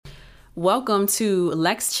Welcome to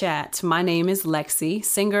Lex Chat. My name is Lexi,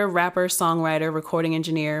 singer, rapper, songwriter, recording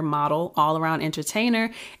engineer, model, all-around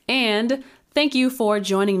entertainer, and thank you for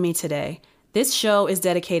joining me today. This show is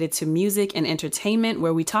dedicated to music and entertainment,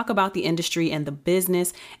 where we talk about the industry and the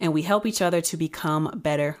business, and we help each other to become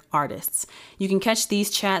better artists. You can catch these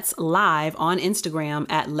chats live on Instagram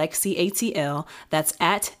at LexiATL. That's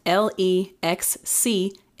at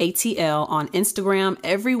LEXCATL on Instagram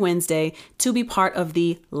every Wednesday to be part of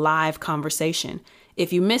the live conversation.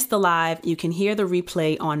 If you missed the live, you can hear the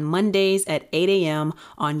replay on Mondays at 8 a.m.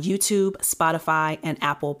 on YouTube, Spotify, and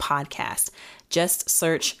Apple Podcasts. Just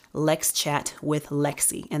search Lex Chat with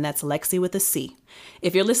Lexi, and that's Lexi with a C.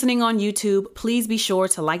 If you're listening on YouTube, please be sure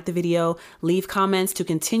to like the video, leave comments to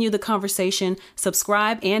continue the conversation,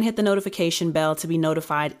 subscribe, and hit the notification bell to be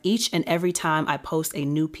notified each and every time I post a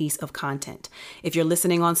new piece of content. If you're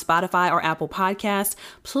listening on Spotify or Apple Podcasts,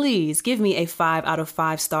 please give me a 5 out of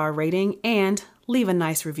 5 star rating and leave a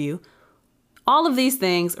nice review. All of these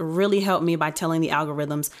things really help me by telling the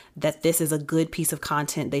algorithms that this is a good piece of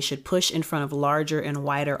content they should push in front of larger and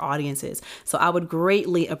wider audiences. So I would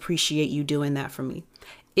greatly appreciate you doing that for me.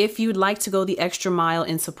 If you'd like to go the extra mile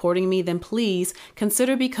in supporting me, then please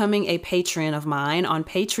consider becoming a patron of mine on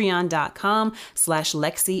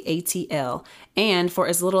patreon.com/LexiATL. And for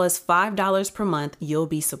as little as $5 per month, you'll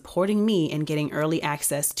be supporting me and getting early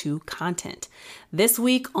access to content. This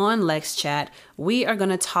week on Lex Chat, we are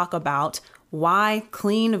going to talk about why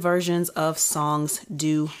clean versions of songs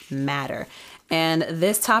do matter. And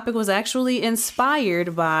this topic was actually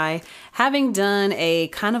inspired by having done a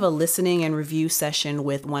kind of a listening and review session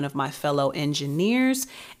with one of my fellow engineers.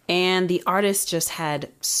 And the artist just had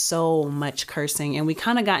so much cursing. And we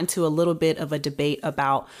kind of got into a little bit of a debate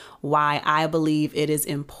about why I believe it is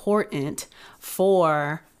important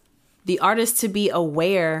for the artist to be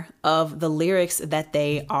aware of the lyrics that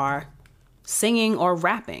they are singing or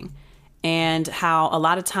rapping, and how a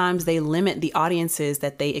lot of times they limit the audiences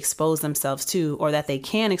that they expose themselves to, or that they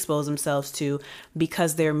can expose themselves to,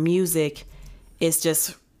 because their music is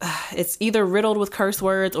just, it's either riddled with curse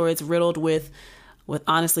words or it's riddled with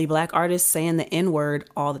honestly Black artists saying the N-word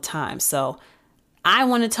all the time. So I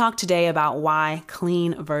want to talk today about why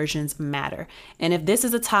clean versions matter. And if this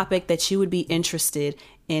is a topic that you would be interested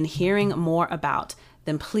in hearing more about,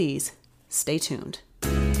 then please stay tuned.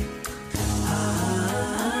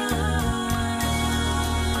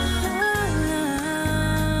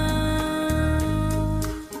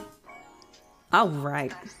 All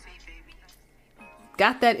right.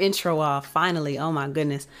 Got that intro off finally. Oh my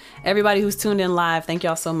goodness. Everybody who's tuned in live, thank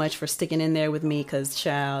y'all so much for sticking in there with me, because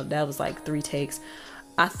child, that was like 3 takes.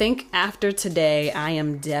 I think after today, I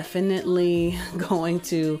am definitely going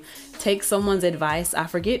to take someone's advice. I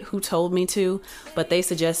forget who told me to, but they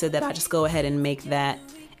suggested that I just go ahead and make that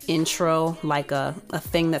intro like a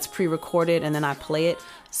thing that's pre-recorded and then I play it.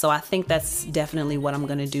 So I think that's definitely what I'm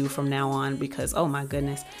going to do from now on, because oh my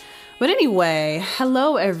goodness. But anyway,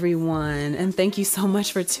 hello everyone, and thank you so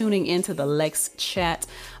much for tuning into the Lex Chat.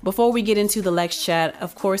 Before we get into the Lex Chat,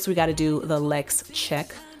 of course, we got to do the Lex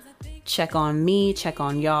Check. Check on me, check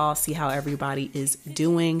on y'all, see how everybody is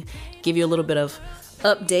doing, give you a little bit of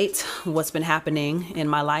update, what's been happening in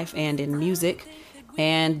my life and in music.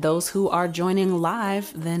 And those who are joining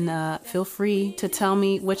live, then feel free to tell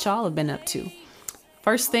me what y'all have been up to.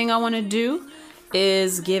 First thing I want to do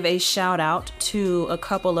is give a shout out to a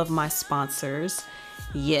couple of my sponsors.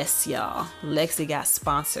 Yes, y'all, Lexi got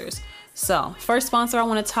sponsors. So first sponsor I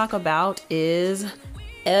want to talk about is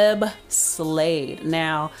Ebb Slade.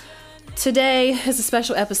 Now, today is a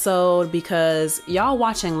special episode because y'all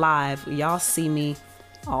watching live, y'all see me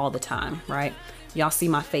all the time, right? Y'all see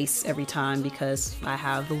my face every time because I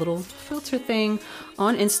have the little filter thing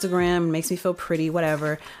on Instagram. It makes me feel pretty,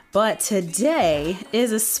 whatever. But today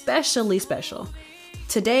is especially special.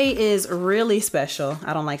 Today is really special.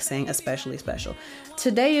 I don't like saying especially special.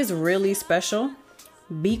 Today is really special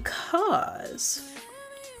because,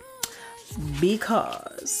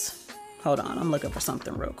 hold on, I'm looking for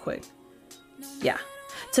something real quick. Yeah.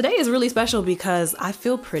 Today is really special because I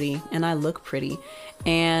feel pretty and I look pretty,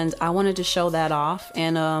 and I wanted to show that off.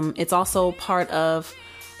 And it's also part of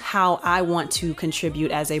how I want to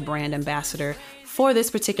contribute as a brand ambassador for this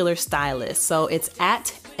particular stylist. So it's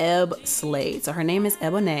at Ebb Slade. So her name is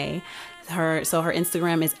Ebony. Her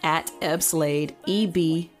Instagram is at Ebb Slade,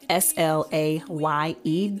 EBSLAYED.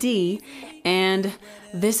 And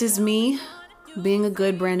this is me being a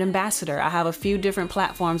good brand ambassador. I have a few different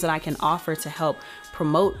platforms that I can offer to help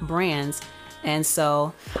promote brands. And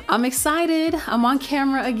so I'm excited. I'm on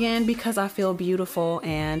camera again because I feel beautiful.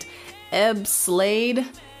 And Ebb Slade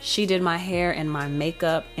She did my hair and my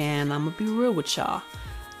makeup, and I'm gonna be real with y'all.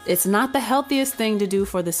 It's not the healthiest thing to do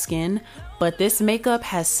for the skin, but this makeup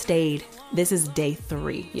has stayed. This is day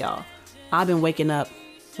 3, y'all. I've been waking up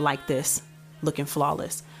like this, looking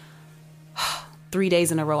flawless. 3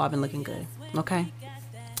 days in a row I've been looking good, okay?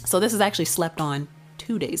 So this is actually slept on,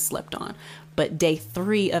 2 days slept on, but day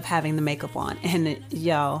 3 of having the makeup on. And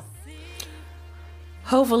y'all,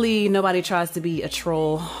 hopefully nobody tries to be a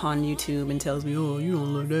troll on YouTube and tells me, oh, you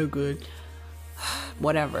don't look that good.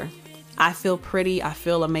 Whatever. I feel pretty. I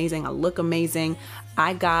feel amazing. I look amazing.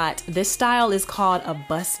 I got, this style is called a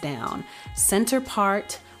bust down. Center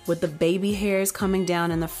part with the baby hairs coming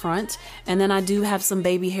down in the front. And then I do have some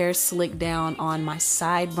baby hairs slicked down on my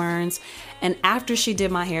sideburns. And after she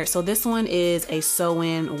did my hair, so this one is a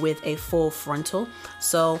sew-in with a full frontal.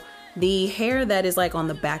 So the hair that is like on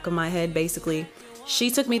the back of my head, basically,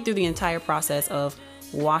 she took me through the entire process of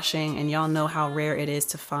washing, and y'all know how rare it is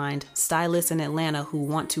to find stylists in Atlanta who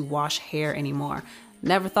want to wash hair anymore.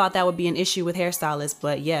 Never thought that would be an issue with hairstylists,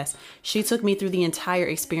 but yes, she took me through the entire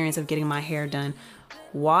experience of getting my hair done.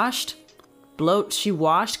 She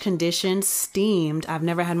washed, conditioned, steamed. I've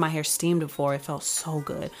never had my hair steamed before. It felt so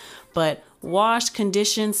good. But washed,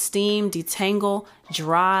 conditioned, steamed, detangle,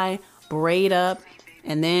 dry, braid up.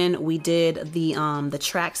 And then we did the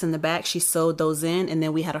tracks in the back. She sewed those in, and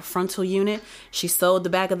then we had a frontal unit. She sewed the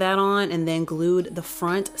back of that on and then glued the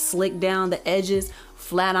front, slicked down the edges,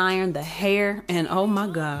 flat ironed the hair, and oh my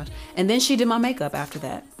God. And then she did my makeup after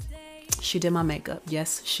that. She did my makeup.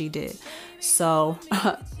 Yes, she did. So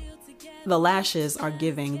the lashes are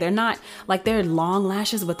giving. They're not like, they're long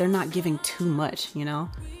lashes, but they're not giving too much, you know?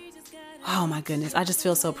 Oh my goodness, I just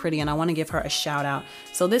feel so pretty, and I want to give her a shout out.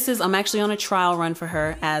 So I'm actually on a trial run for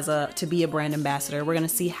her to be a brand ambassador. We're going to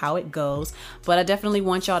see how it goes, but I definitely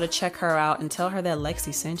want y'all to check her out and tell her that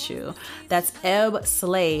Lexi sent you. That's Eb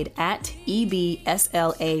Slade at EBSLAYED.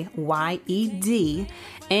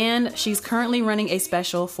 And she's currently running a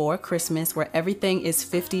special for Christmas where everything is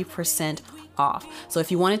 50% off. So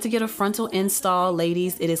if you wanted to get a frontal install,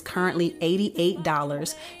 ladies, it is currently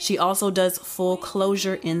 $88. She also does full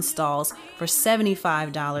closure installs for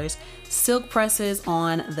 $75. Silk presses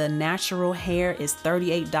on the natural hair is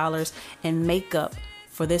 $38, and makeup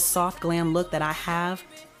for this soft glam look that I have,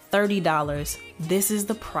 $30. This is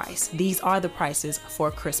the price. These are the prices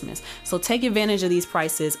for Christmas. So take advantage of these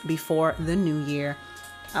prices before the new year.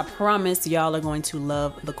 I promise y'all are going to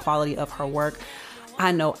love the quality of her work.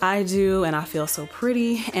 I know I do, and I feel so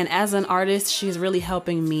pretty. And as an artist, she's really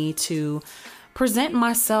helping me to present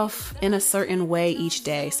myself in a certain way each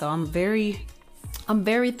day. So I'm very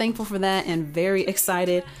thankful for that and very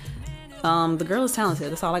excited. The girl is talented.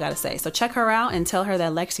 That's all I gotta say. So check her out and tell her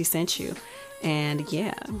that Lexi sent you. And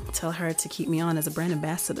yeah, tell her to keep me on as a brand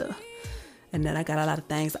ambassador and that I got a lot of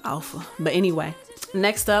things to offer. But anyway,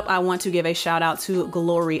 next up, I want to give a shout out to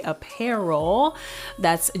Glory Apparel.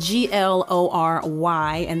 That's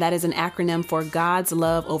GLORY, and that is an acronym for God's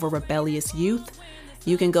Love Over Rebellious Youth.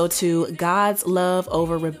 You can go to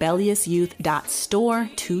godsloveoverrebelliousYouth.store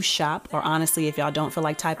to shop, or honestly, if y'all don't feel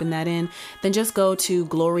like typing that in, then just go to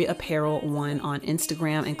Glory Apparel 1 on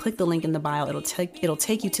Instagram and click the link in the bio. It'll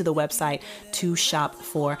take you to the website to shop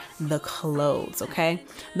for the clothes, okay?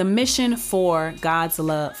 The mission for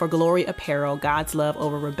Glory Apparel, God's Love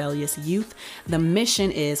Over Rebellious Youth, the mission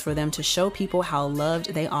is for them to show people how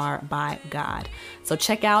loved they are by God. So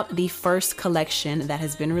check out the first collection that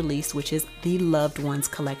has been released, which is the Loved Ones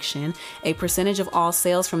collection. A percentage of all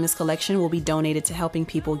sales from this collection will be donated to helping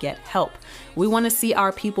people get help. We want to see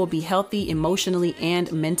our people be healthy emotionally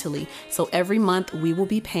and mentally. So every month we will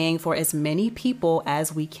be paying for as many people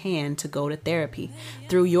as we can to go to therapy.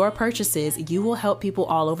 Through your purchases, you will help people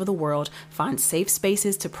all over the world find safe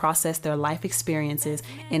spaces to process their life experiences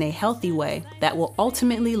in a healthy way that will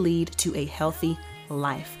ultimately lead to a healthy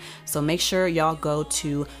life. So make sure y'all go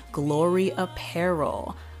to Glory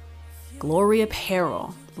Apparel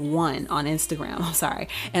 1 on Instagram. I'm sorry.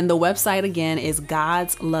 And the website again is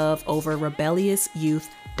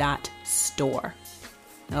godsloveoverrebelliousYouth.store.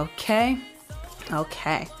 Okay.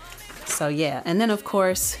 So yeah. And then of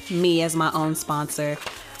course, me as my own sponsor,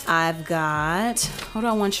 I've got, what do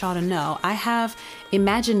I want y'all to know? I have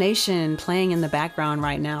Imagination playing in the background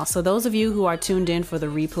right now. So those of you who are tuned in for the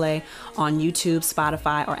replay on YouTube,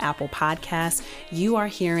 Spotify, or Apple Podcasts, you are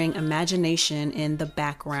hearing Imagination in the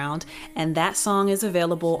background. And that song is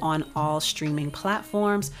available on all streaming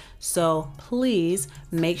platforms. So please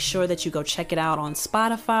make sure that you go check it out on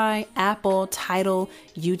Spotify, Apple, Tidal,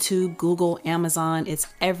 YouTube, Google, Amazon. It's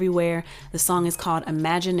everywhere. The song is called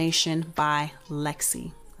Imagination by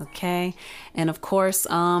Lexi. Okay. And of course,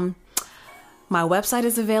 My website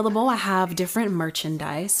is available. I have different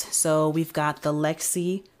merchandise. So we've got the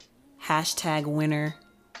Lexi #winner.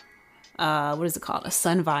 What is it called? A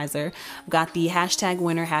sun visor. I've got the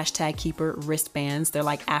 #winner, #keeper wristbands. They're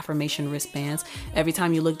like affirmation wristbands. Every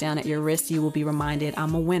time you look down at your wrist, you will be reminded,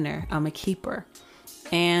 I'm a winner, I'm a keeper.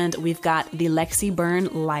 And we've got the Lexi Burn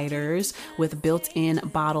lighters with built-in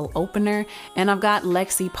bottle opener. And I've got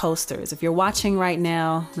Lexi posters. If you're watching right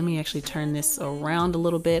now, let me actually turn this around a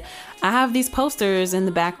little bit. I have these posters in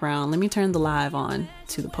the background. Let me turn the live on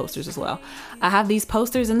to the posters as well. I have these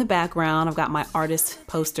posters in the background. I've got my artist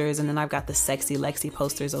posters, and then I've got the sexy Lexi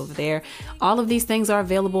posters over there. All of these things are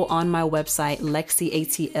available on my website,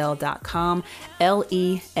 lexiatl.com,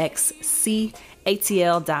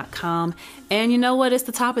 LEXCATL.com. And you know what? It's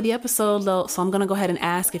the top of the episode though, so I'm gonna go ahead and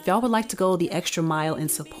ask if y'all would like to go the extra mile in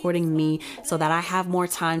supporting me so that I have more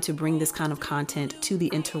time to bring this kind of content to the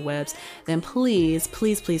interwebs. Then please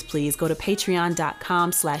go to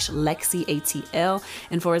patreon.com/LexiATL.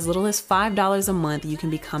 And for as little as $5 a month, you can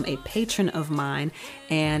become a patron of mine,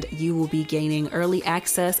 and you will be gaining early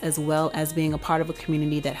access as well as being a part of a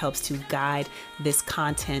community that helps to guide this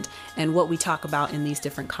content and what we talk about in these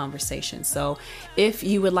different conversations. So if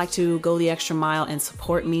you would like to go the extra mile and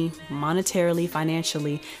support me monetarily,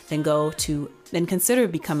 financially, then consider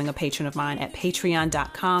becoming a patron of mine at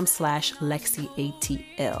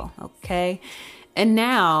patreon.com/LexiATL. Okay. And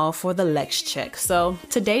now for the Lex check. So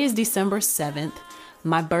today is December 7th.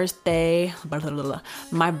 My birthday, I don't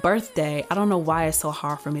know why it's so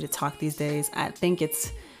hard for me to talk these days. I think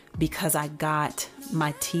it's because I got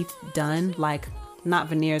my teeth done, like not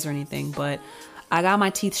veneers or anything, but I got my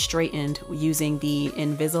teeth straightened using the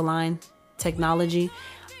Invisalign technology.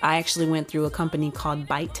 I actually went through a company called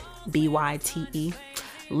Byte, BYTE.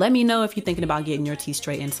 Let me know if you're thinking about getting your teeth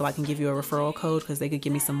straightened so I can give you a referral code, because they could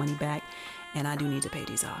give me some money back, and I do need to pay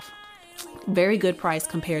these off. Very good price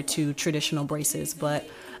compared to traditional braces, but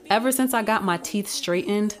ever since I got my teeth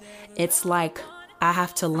straightened, it's like I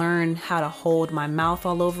have to learn how to hold my mouth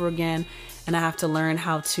all over again, and I have to learn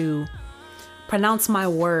how to pronounce my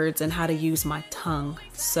words and how to use my tongue.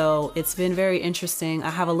 So it's been very interesting. I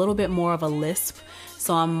have a little bit more of a lisp,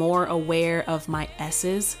 so I'm more aware of my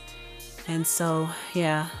S's. And so,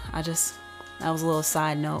 yeah, that was a little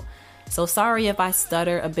side note. So sorry if I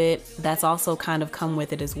stutter a bit. That's also kind of come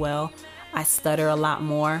with it as well. I stutter a lot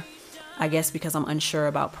more, I guess because I'm unsure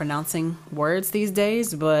about pronouncing words these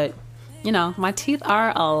days, but you know, my teeth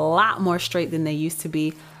are a lot more straight than they used to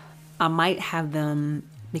be. I might have them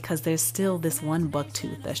because there's still this one buck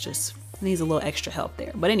tooth that's just needs a little extra help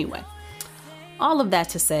there. But anyway, all of that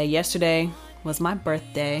to say, yesterday was my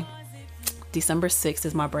birthday. December 6th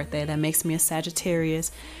is my birthday. That makes me a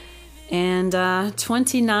Sagittarius. And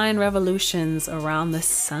 29 revolutions around the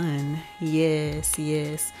sun. Yes.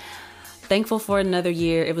 Thankful for another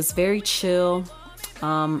year. It was very chill.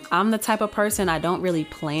 I'm the type of person, I don't really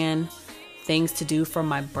plan things to do for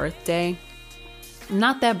my birthday.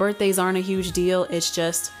 Not that birthdays aren't a huge deal. It's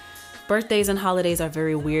just birthdays and holidays are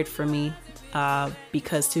very weird for me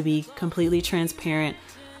because, to be completely transparent,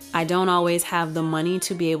 I don't always have the money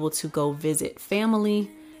to be able to go visit family,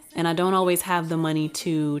 and I don't always have the money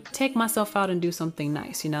to take myself out and do something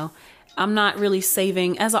nice, you know? I'm not really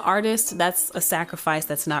saving. As an artist, that's a sacrifice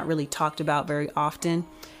that's not really talked about very often.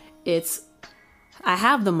 I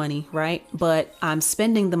have the money, right? But I'm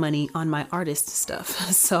spending the money on my artist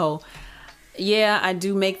stuff. So yeah, I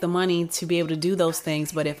do make the money to be able to do those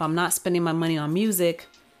things. But if I'm not spending my money on music,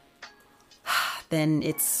 then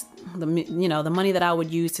it's the money that I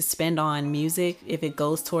would use to spend on music. If it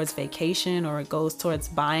goes towards vacation or it goes towards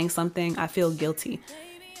buying something, I feel guilty.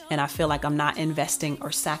 And I feel like I'm not investing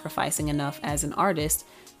or sacrificing enough as an artist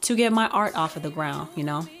to get my art off of the ground, you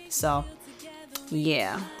know? So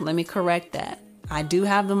yeah, let me correct that. I do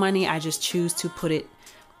have the money. I just choose to put it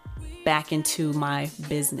back into my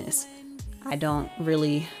business. I don't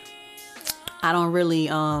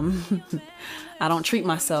treat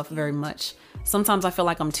myself very much. Sometimes I feel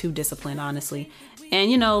like I'm too disciplined, honestly.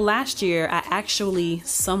 And you know, last year I actually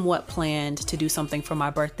somewhat planned to do something for my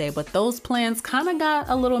birthday, but those plans kind of got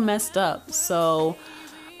a little messed up. So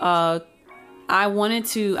I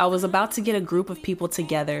was about to get a group of people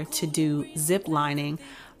together to do zip lining,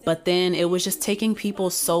 but then it was just taking people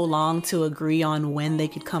so long to agree on when they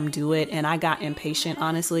could come do it. And I got impatient,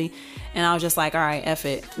 honestly. And I was just like, all right, F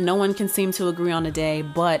it. No one can seem to agree on a day,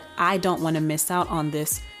 but I don't want to miss out on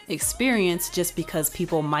this experience just because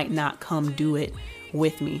people might not come do it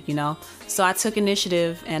with me, you know? So I took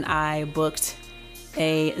initiative and I booked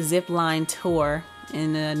a zip line tour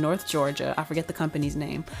in North Georgia. I forget the company's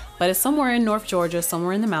name, but it's somewhere in North Georgia,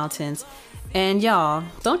 somewhere in the mountains. And y'all,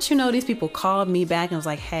 don't you know these people called me back and was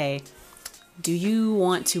like, hey, do you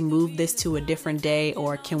want to move this to a different day,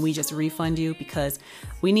 or can we just refund you? Because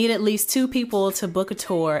we need at least 2 people to book a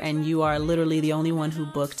tour, and you are literally the only one who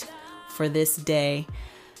booked for this day.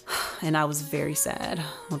 And I was very sad.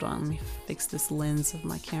 Hold on, let me fix this lens of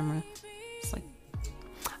my camera. It's like,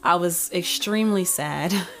 I was extremely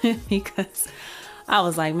sad because I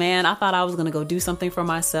was like, man, I thought I was gonna go do something for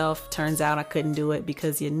myself. Turns out I couldn't do it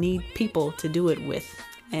because you need people to do it with.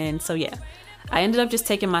 And so yeah, I ended up just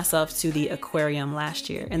taking myself to the aquarium last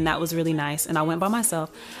year, and that was really nice. And I went by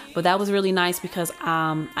myself, but that was really nice because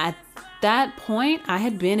at that point I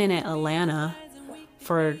had been in Atlanta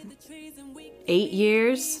for 8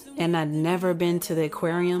 years and I'd never been to the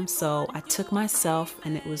aquarium. So I took myself,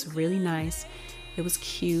 and it was really nice. It was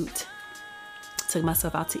cute. Took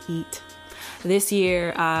myself out to eat. This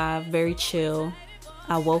year, very chill.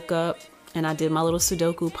 I woke up and I did my little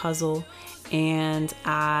Sudoku puzzle, and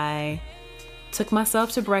I took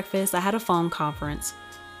myself to breakfast. I had a phone conference,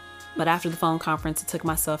 but after the phone conference, I took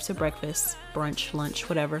myself to breakfast, brunch, lunch,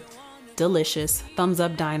 whatever. Delicious. Thumbs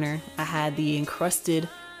Up Diner. I had the encrusted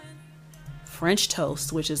French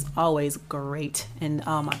toast, which is always great. And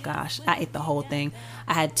oh my gosh, I ate the whole thing.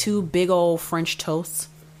 I had 2 big old French toasts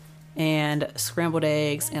and scrambled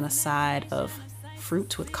eggs and a side of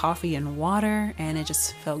fruit with coffee and water, and it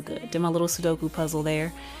just felt good. Did my little Sudoku puzzle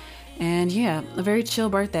there. And yeah, a very chill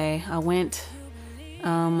birthday. I went,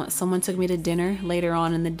 someone took me to dinner later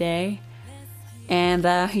on in the day, and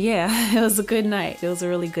yeah, it was a good night. It was a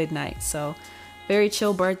really good night. So very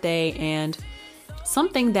chill birthday, and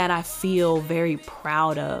something that I feel very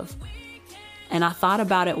proud of. And I thought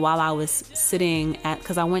about it while I was sitting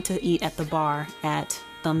because I went to eat at the bar at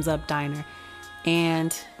Thumbs Up Diner,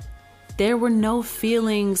 and there were no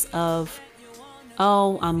feelings of,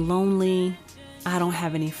 oh, I'm lonely, I don't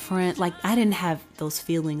have any friends. Like, I didn't have those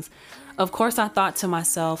feelings. Of course, I thought to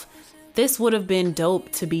myself, this would have been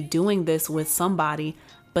dope to be doing this with somebody,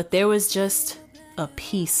 but there was just a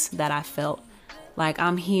peace that I felt. Like,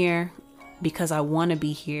 I'm here because I want to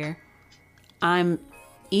be here. I'm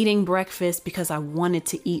eating breakfast because I wanted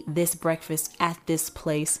to eat this breakfast at this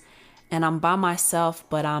place. And I'm by myself,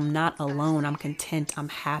 but I'm not alone. I'm content. I'm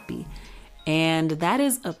happy. And that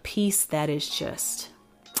is a peace that is just,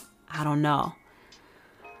 I don't know.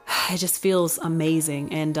 It just feels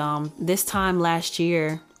amazing. And this time last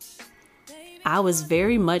year, I was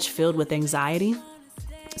very much filled with anxiety.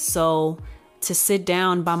 So to sit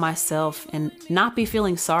down by myself and not be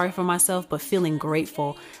feeling sorry for myself, but feeling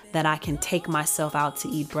grateful that I can take myself out to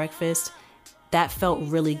eat breakfast, that felt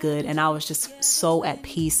really good. And I was just so at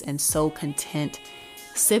peace and so content,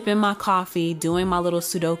 sipping my coffee, doing my little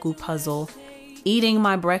Sudoku puzzle, eating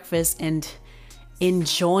my breakfast, and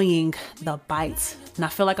enjoying the bites. And I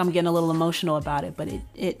feel like I'm getting a little emotional about it, but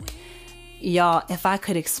y'all, if I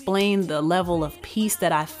could explain the level of peace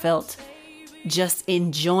that I felt just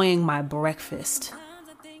enjoying my breakfast.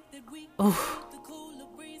 Oof.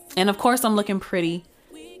 And of course I'm looking pretty,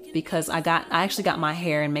 because I actually got my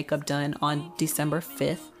hair and makeup done on December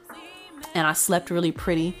 5th, and I slept really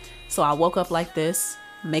pretty. So I woke up like this,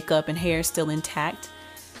 makeup and hair still intact.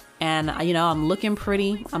 And I'm looking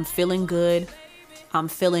pretty. I'm feeling good. I'm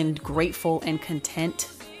feeling grateful and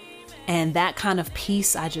content. And that kind of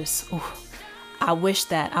peace, I wish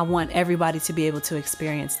that I want everybody to be able to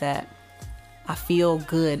experience that. I feel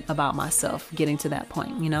good about myself getting to that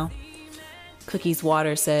point, Cookies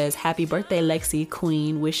Water says, happy birthday, Lexi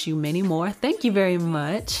Queen. Wish you many more. Thank you very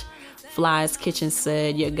much. Fly's Kitchen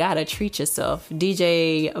said, you gotta treat yourself.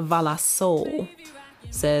 DJ Valasol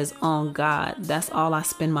says, oh God, that's all I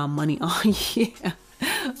spend my money on. Yeah.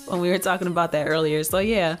 When we were talking about that earlier. So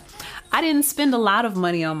yeah, I didn't spend a lot of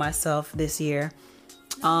money on myself this year.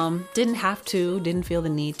 Didn't have to, didn't feel the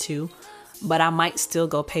need to. But I might still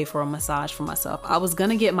go pay for a massage for myself. I was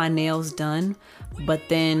gonna get my nails done, but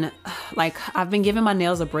then I've been giving my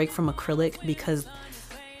nails a break from acrylic, because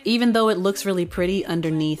even though it looks really pretty,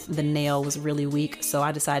 underneath the nail was really weak. So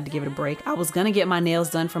I decided to give it a break. I was gonna get my nails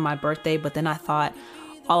done for my birthday, but then I thought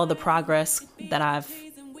all the progress that I've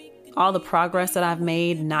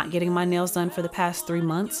made not getting my nails done for the past 3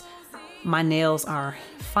 months, my nails are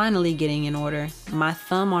finally getting in order. My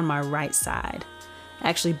thumb on my right side,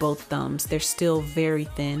 actually both thumbs, they're still very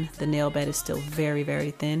thin. The nail bed is still very, very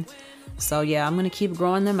thin. So yeah, I'm going to keep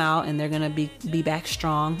growing them out, and they're going to be back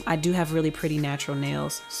strong. I do have really pretty natural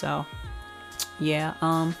nails. So yeah.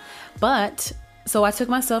 So I took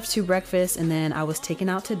myself to breakfast, and then I was taken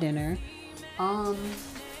out to dinner.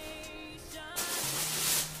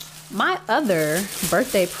 My other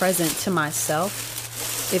birthday present to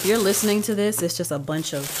myself, if you're listening to this, it's just a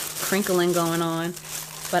bunch of crinkling going on.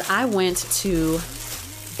 But I went to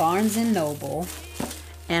Barnes and Noble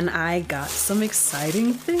and I got some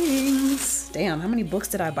exciting things. Damn, how many books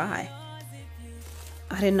did I buy?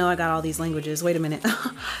 I didn't know I got all these languages. Wait a minute.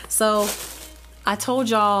 So I told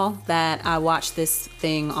y'all that I watched this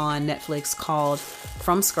thing on Netflix called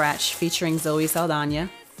From Scratch featuring Zoe Saldana.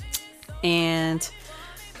 And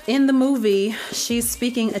in the movie, she's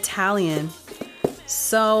speaking Italian.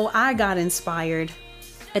 So I got inspired.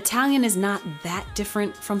 Italian is not that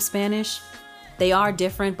different from Spanish. They are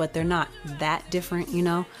different, but they're not that different, you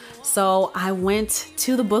know? So I went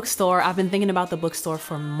to the bookstore. I've been thinking about the bookstore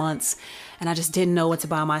for months, and I just didn't know what to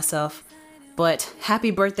buy myself. But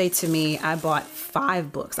happy birthday to me. I bought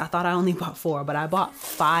 5 books. I thought I only bought 4, but I bought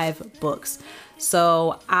 5 books.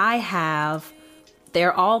 So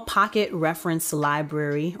they're all Pocket Reference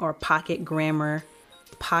Library or Pocket Grammar,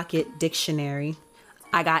 Pocket Dictionary.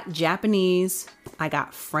 I got Japanese, I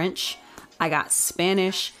got French, I got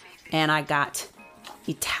Spanish, and I got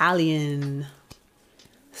Italian.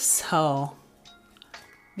 So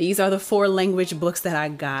these are the 4 language books that I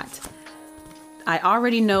got. I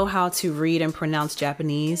already know how to read and pronounce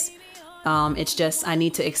Japanese. It's just I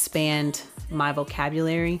need to expand my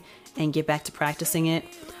vocabulary and get back to practicing it.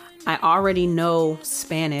 I already know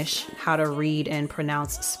Spanish, how to read and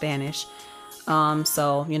pronounce Spanish.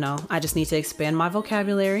 So, you know, I just need to expand my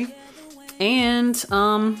vocabulary. And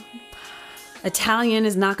Italian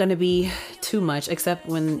is not going to be too much, except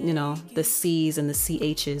when, you know, the C's and the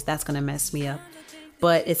CH's, that's going to mess me up.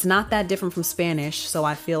 But it's not that different from Spanish, so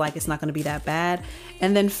I feel like it's not going to be that bad.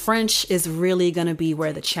 And then French is really going to be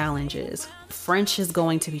where the challenge is. French is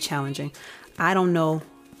going to be challenging. I don't know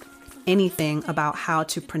anything about how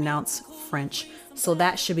to pronounce French, so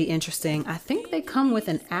that should be interesting. I think they come with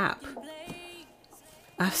an app.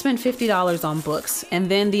 I've spent $50 on books. And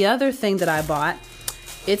then the other thing that I bought,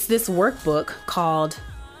 it's this workbook called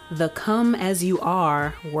the Come As You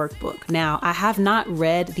Are workbook. Now, I have not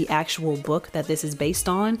read the actual book that this is based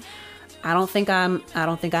on. I don't think I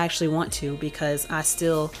actually want to, because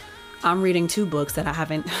I'm reading 2 books that I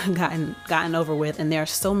haven't gotten over with, and there are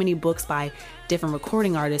so many books by different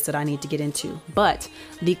recording artists that I need to get into. But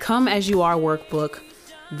the Come As You Are workbook,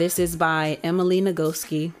 this is by Emily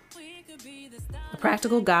Nagoski. A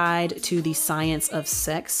practical guide to the science of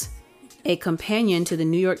sex, a companion to the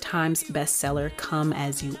New York Times bestseller Come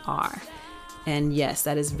As You Are. And yes,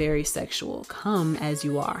 that is very sexual. Come As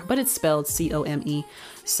You Are, but it's spelled C-O-M-E.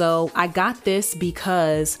 So I got this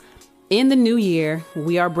because in the new year,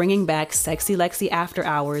 we are bringing back Sexy Lexi After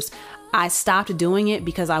Hours. I stopped doing it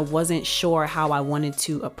because I wasn't sure how I wanted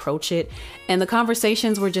to approach it. And the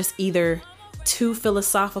conversations were just either too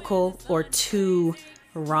philosophical or too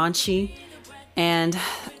raunchy. And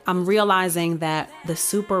I'm realizing that the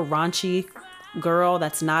super raunchy girl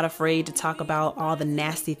that's not afraid to talk about all the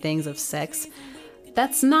nasty things of sex,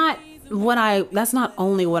 that's not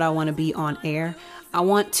only what I want to be on air. I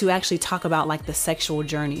want to actually talk about like the sexual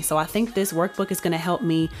journey. So I think this workbook is going to help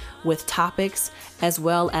me with topics as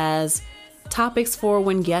well as topics for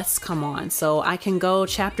when guests come on. So I can go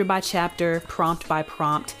chapter by chapter, prompt by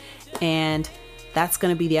prompt, and that's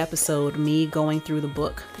going to be the episode, me going through the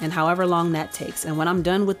book and however long that takes. And when I'm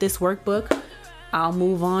done with this workbook, I'll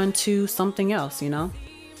move on to something else, you know?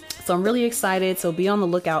 So I'm really excited. So be on the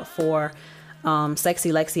lookout for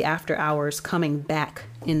Sexy Lexi After Hours coming back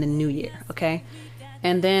in the new year, okay?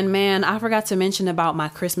 And then, man, I forgot to mention about my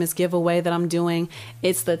Christmas giveaway that I'm doing.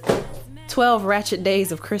 It's the 12 Ratchet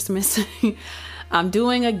Days of Christmas. I'm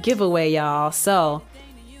doing a giveaway, y'all. So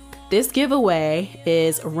this giveaway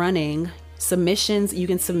is running submissions. You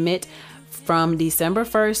can submit from December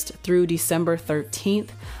 1st through December 13th.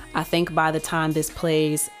 I think by the time this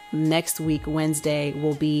plays, next week, Wednesday,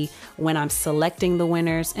 will be when I'm selecting the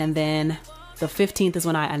winners. And then the 15th is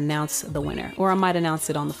when I announce the winner, or I might announce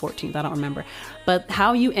it on the 14th. I don't remember. But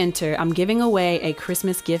how you enter, I'm giving away a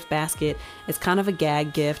Christmas gift basket. It's kind of a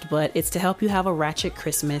gag gift, but it's to help you have a ratchet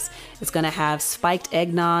Christmas. It's going to have spiked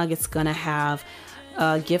eggnog. It's going to have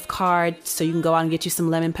a gift card so you can go out and get you some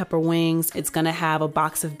lemon pepper wings. It's going to have a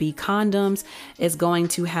box of bee condoms. It's going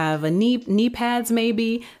to have a knee pads,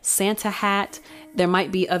 maybe Santa hat. There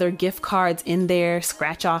might be other gift cards in there,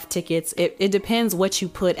 scratch off tickets. It depends what you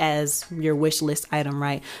put as your wish list item,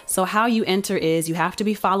 right? So how you enter is you have to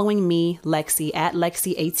be following me, Lexi, at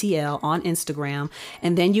LexiATL on Instagram.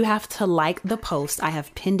 And then you have to like the post. I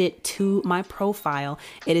have pinned it to my profile.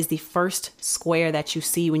 It is the first square that you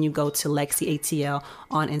see when you go to LexiATL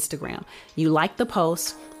on Instagram. You like the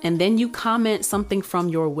post, and then you comment something from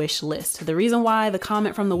your wish list. The reason why the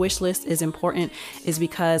comment from the wish list is important is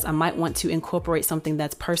because I might want to incorporate something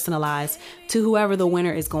that's personalized to whoever the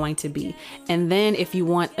winner is going to be. And then if you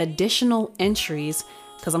want additional entries,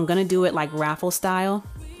 because I'm going to do it like raffle style,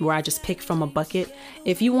 where I just pick from a bucket.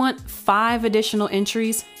 If you want 5 additional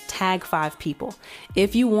entries, tag 5 people.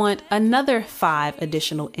 If you want another 5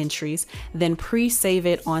 additional entries, then pre-save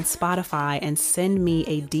it on Spotify and send me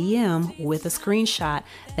a DM with a screenshot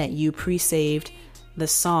that you pre-saved the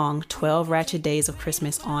song 12 Ratchet Days of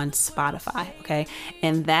Christmas on Spotify. Okay.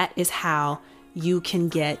 And that is how you can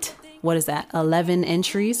get, 11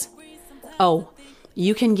 entries? Oh,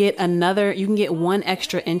 you can get 1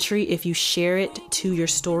 extra entry if you share it to your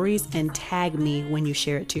stories and tag me when you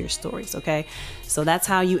share it to your stories. Okay. So that's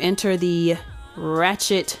how you enter the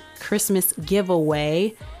Ratchet Christmas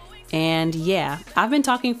giveaway. And yeah, I've been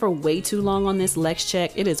talking for way too long on this Lex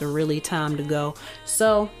Check. It is really time to go.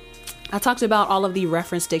 So I talked about all of the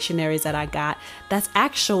reference dictionaries that I got. That's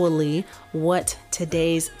actually what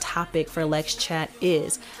today's topic for Lex Chat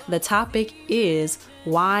is. The topic is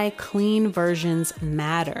why clean versions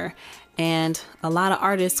matter. And a lot of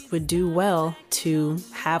artists would do well to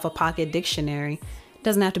have a pocket dictionary. It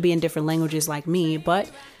doesn't have to be in different languages like me, but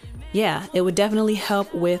yeah, it would definitely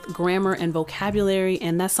help with grammar and vocabulary,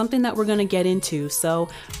 and that's something that we're going to get into. So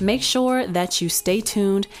make sure that you stay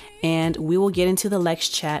tuned, and we will get into the Lex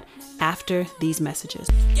Chat after these messages.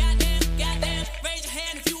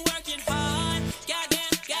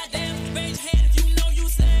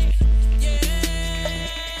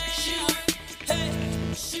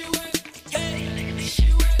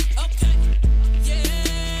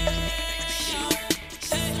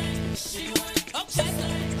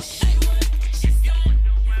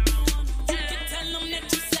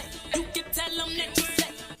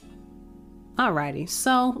 Alrighty,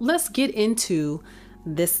 so let's get into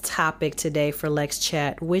this topic today for Lex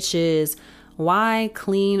Chat, which is why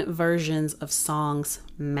clean versions of songs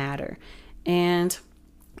matter. And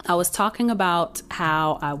I was talking about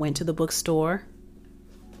how I went to the bookstore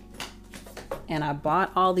and I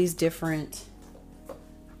bought all these different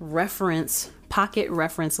pocket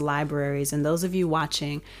reference libraries. And those of you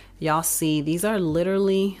watching, y'all see these are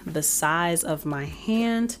literally the size of my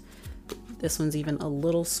hand. This one's even a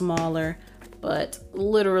little smaller. But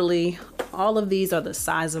literally all of these are the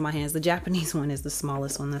size of my hands. The Japanese one is the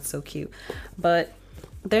smallest one. That's so cute. But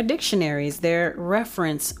they're dictionaries, they're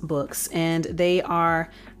reference books, and they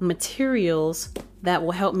are materials that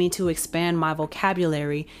will help me to expand my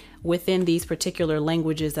vocabulary within these particular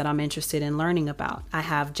languages that I'm interested in learning about. I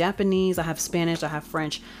have Japanese, I have Spanish, I have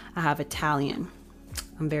French, I have Italian.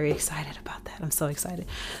 I'm very excited about that. I'm so excited.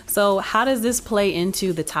 So how does this play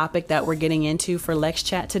into the topic that we're getting into for Lex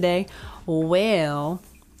Chat today? Well,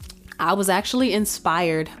 I was actually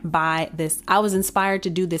inspired by this. I was inspired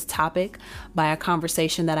to do this topic by a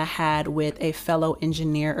conversation that I had with a fellow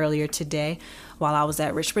engineer earlier today while I was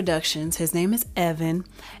at Rich Productions. His name is Evan,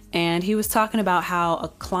 and he was talking about how a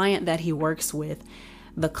client that he works with,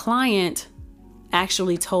 the client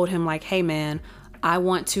actually told him like, hey man, I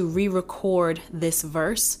want to re-record this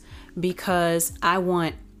verse because I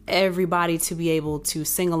want everybody to be able to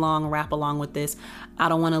sing along, rap along with this. I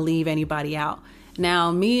don't want to leave anybody out.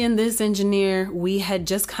 Now, me and this engineer, we had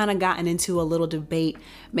just kind of gotten into a little debate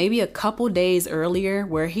maybe a couple days earlier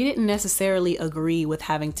where he didn't necessarily agree with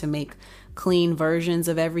having to make clean versions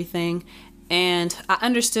of everything. And I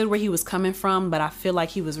understood where he was coming from, but I feel like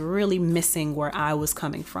he was really missing where I was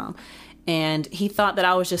coming from. And he thought that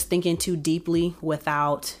I was just thinking too deeply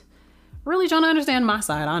without really trying to understand my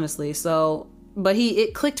side, honestly. So, but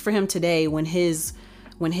it clicked for him today when his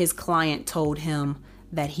client told him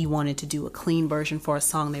that he wanted to do a clean version for a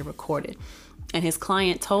song they recorded. And his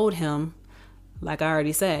client told him, like I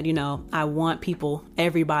already said, I want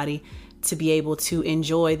everybody to be able to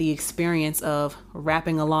enjoy the experience of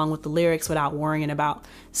rapping along with the lyrics without worrying about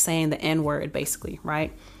saying the N-word, basically,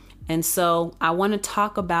 right? And so I want to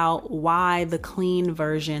talk about why the clean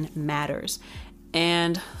version matters.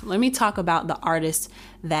 And let me talk about the artist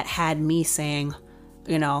that had me saying,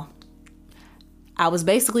 I was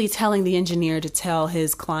basically telling the engineer to tell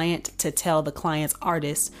his client to tell the client's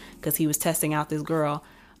artist, because he was testing out this girl,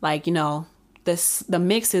 like, the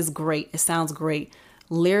mix is great. It sounds great.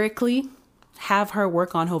 Lyrically, have her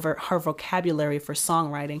work on her vocabulary for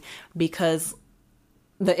songwriting, because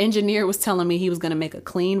the engineer was telling me he was going to make a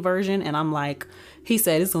clean version. And I'm like, he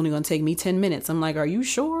said, it's only going to take me 10 minutes. I'm like, are you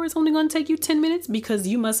sure it's only going to take you 10 minutes? Because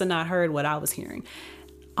you must have not heard what I was hearing.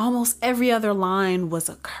 Almost every other line was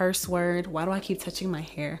a curse word. Why do I keep touching my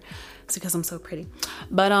hair? It's because I'm so pretty.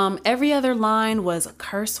 But every other line was a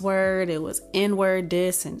curse word. It was N-word,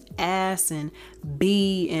 this and ass and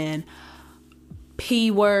B and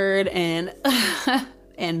P word and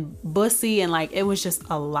and bussy, and like it was just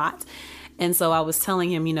a lot. And so I was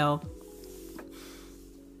telling him,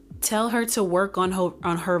 tell her to work on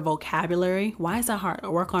her vocabulary. Why is that hard?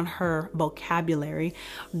 Work on her vocabulary,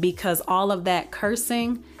 because all of that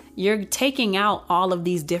cursing, you're taking out all of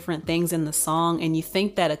these different things in the song, and you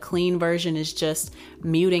think that a clean version is just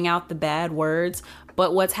muting out the bad words.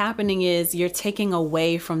 But what's happening is you're taking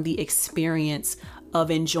away from the experience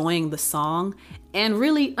of enjoying the song and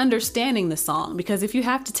really understanding the song. Because if you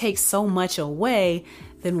have to take so much away,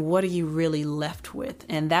 then what are you really left with?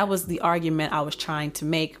 And that was the argument I was trying to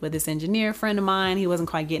make with this engineer friend of mine. He wasn't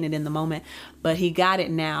quite getting it in the moment, but he got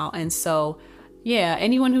it now. And so, yeah,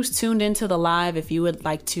 anyone who's tuned into the live, if you would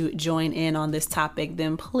like to join in on this topic,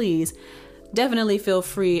 then please definitely feel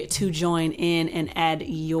free to join in and add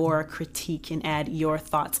your critique and add your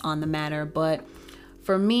thoughts on the matter. But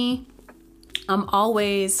for me, I'm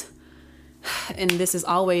always, and this is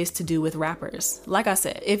always to do with rappers. Like I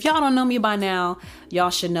said, if y'all don't know me by now, y'all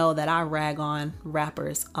should know that I rag on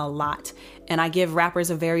rappers a lot. And I give rappers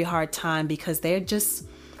a very hard time because they're just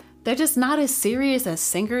not as serious as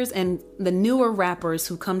singers. And the newer rappers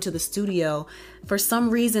who come to the studio, for some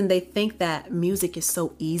reason, they think that music is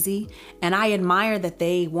so easy. And I admire that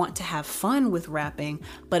they want to have fun with rapping,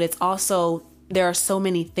 but it's also, there are so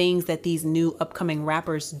many things that these new upcoming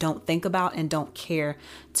rappers don't think about and don't care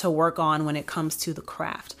to work on when it comes to the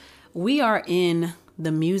craft. We are in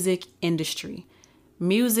the music industry.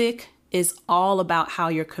 Music is all about how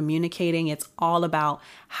you're communicating. It's all about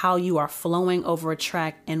how you are flowing over a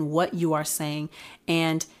track and what you are saying.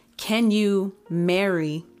 And can you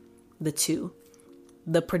marry the two?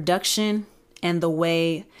 The production and the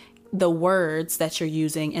way, the words that you're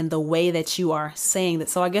using and the way that you are saying that.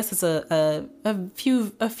 So I guess it's a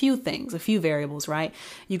few things, a few variables, right?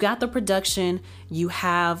 You got the production, you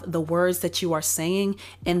have the words that you are saying,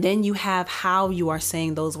 and then you have how you are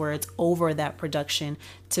saying those words over that production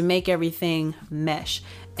to make everything mesh.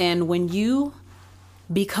 And when you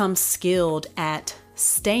become skilled at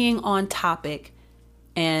staying on topic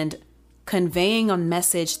and conveying a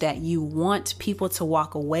message that you want people to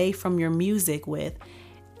walk away from your music with,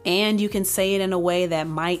 and you can say it in a way that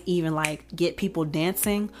might even like get people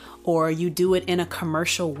dancing, or you do it in a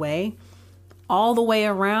commercial way, all the way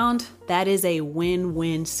around, that is a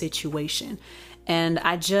win-win situation. And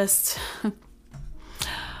I just,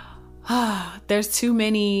 there's too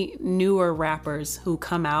many newer rappers who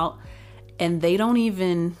come out and they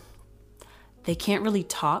can't really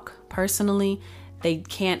talk personally. They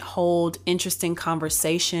can't hold interesting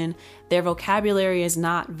conversation. Their vocabulary is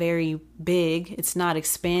not very big. It's not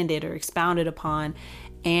expanded or expounded upon.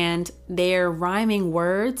 And they're rhyming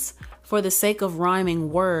words for the sake of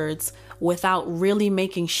rhyming words without really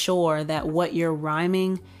making sure that what you're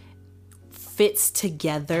rhyming fits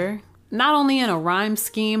together, not only in a rhyme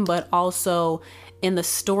scheme, but also in the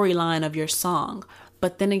storyline of your song.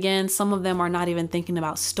 But then again, some of them are not even thinking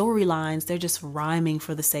about storylines. They're just rhyming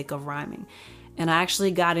for the sake of rhyming. And I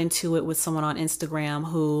actually got into it with someone on Instagram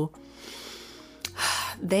who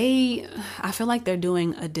I feel like they're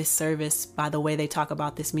doing a disservice by the way they talk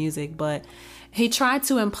about this music, but he tried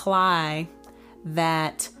to imply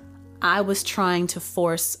that I was trying to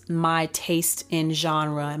force my taste in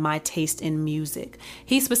genre and my taste in music.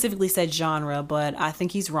 He specifically said genre, but I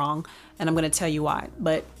think he's wrong, and I'm going to tell you why.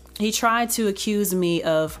 But he tried to accuse me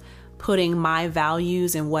of putting my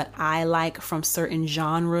values and what I like from certain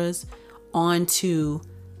genres onto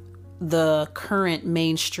the current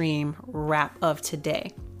mainstream rap of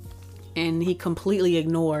today. And he completely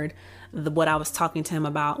ignored what I was talking to him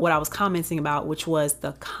about, what I was commenting about, which was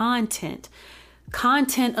the content.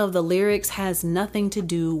 Content of the lyrics has nothing to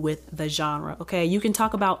do with the genre. Okay, you can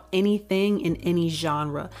talk about anything in any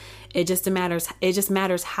genre. It just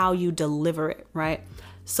matters how you deliver it, right?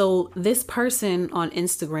 So this person on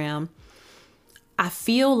Instagram, I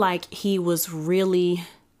feel like he was really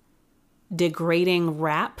degrading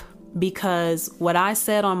rap, because what I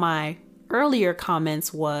said on my earlier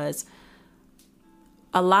comments was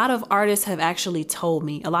a lot of artists have actually told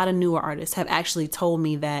me, a lot of newer artists have actually told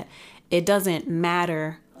me that it doesn't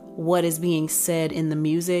matter what is being said in the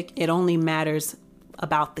music. It only matters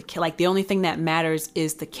about the only thing that matters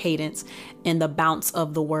is the cadence and the bounce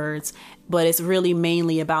of the words, but it's really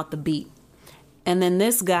mainly about the beat. And then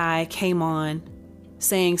this guy came on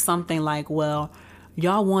saying something like, well,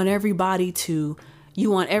 y'all want every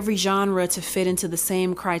genre to fit into the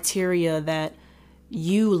same criteria that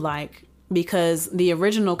you like. because the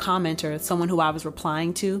original commenter, someone who I was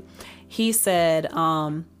replying to, he said,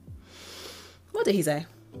 what did he say?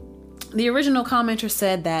 The original commenter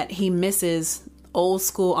said that he misses old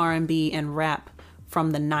school R&B and rap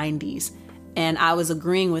from the 90s. And I was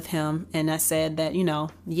agreeing with him. And I said that,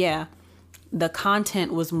 yeah, the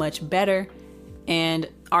content was much better. And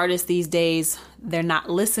artists these days, they're not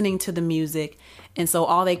listening to the music. And so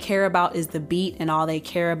all they care about is the beat, and all they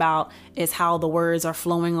care about is how the words are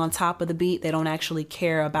flowing on top of the beat. They don't actually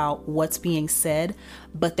care about what's being said,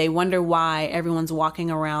 but they wonder why everyone's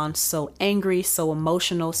walking around so angry, so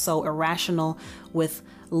emotional, so irrational, with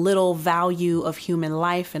little value of human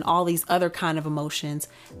life and all these other kind of emotions.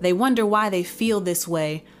 They wonder why they feel this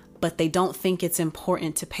way, but they don't think it's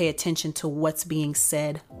important to pay attention to what's being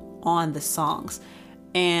said on the songs.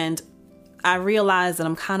 And I realize that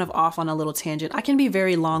I'm kind of off on a little tangent. I can be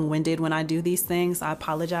very long-winded when I do these things. I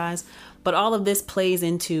apologize. But all of this plays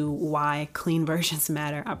into why clean versions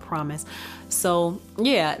matter, I promise. So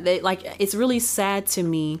yeah, it's really sad to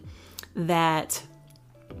me that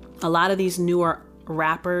a lot of these newer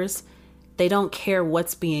rappers, they don't care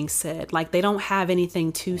what's being said. Like, they don't have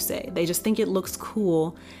anything to say. They just think it looks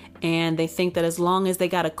cool. And they think that as long as they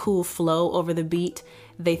got a cool flow over the beat,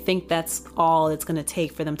 they think that's all it's going to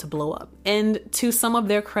take for them to blow up. And to some of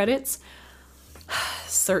their credits,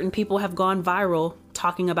 certain people have gone viral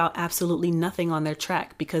talking about absolutely nothing on their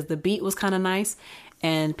track because the beat was kind of nice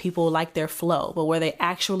and people like their flow. But were they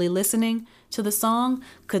actually listening to the song?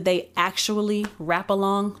 Could they actually rap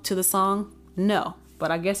along to the song? No.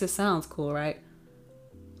 But I guess it sounds cool, right?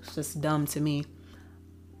 It's just dumb to me.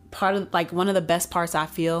 One of the best parts I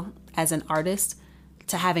feel as an artist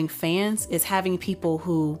to having fans is having people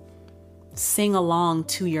who sing along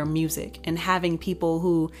to your music and having people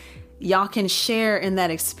who y'all can share in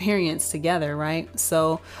that experience together, right?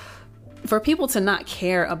 So for people to not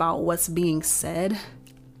care about what's being said,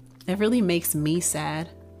 it really makes me sad.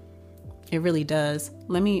 It really does.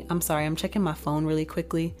 I'm sorry, I'm checking my phone really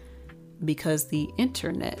quickly because the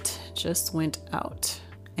internet just went out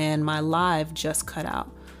and my live just cut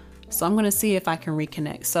out. So I'm going to see if I can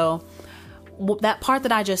reconnect. So that part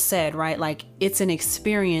that I just said, right? Like, it's an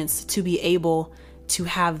experience to be able to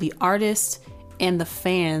have the artist and the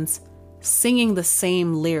fans singing the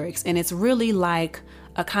same lyrics. And it's really like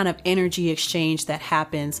a kind of energy exchange that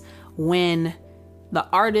happens when the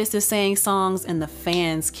artist is saying songs and the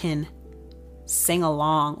fans can sing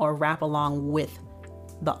along or rap along with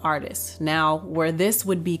the artist. Now, where this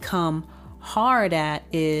would become hard at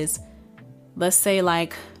is, let's say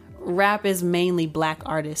like rap is mainly Black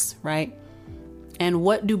artists, right? And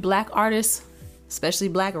what do Black artists, especially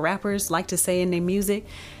Black rappers, like to say in their music?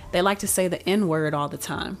 They like to say the N-word all the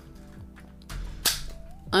time.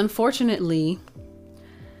 Unfortunately,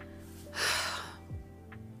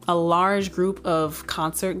 a large group of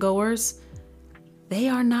concert goers, they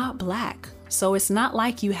are not Black. So it's not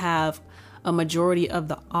like you have a majority of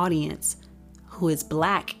the audience who is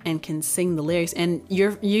Black and can sing the lyrics. And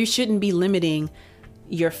you shouldn't be limiting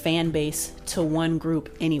your fan base to one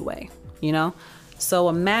group anyway, So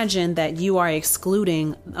imagine that you are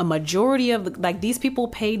excluding a majority of these people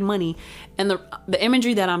paid money. And the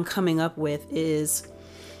imagery that I'm coming up with is,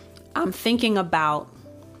 I'm thinking about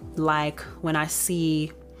like when I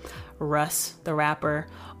see Russ, the rapper,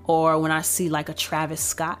 or when I see like a Travis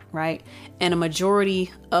Scott, right? And a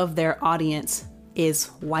majority of their audience is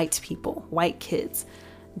white people, white kids.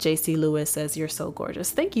 JC Lewis says, "You're so gorgeous."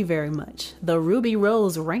 Thank you very much. The Ruby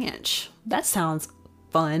Rose Ranch. That sounds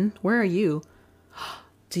fun. Where are you?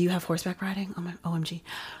 Do you have horseback riding? Oh my, OMG.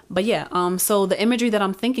 But yeah, so the imagery that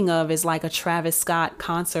I'm thinking of is like a Travis Scott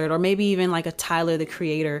concert, or maybe even like a Tyler, the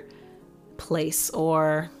Creator place,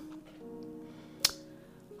 or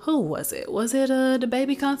who was it? Was it the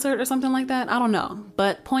Baby concert or something like that? I don't know.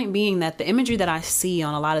 But point being that the imagery that I see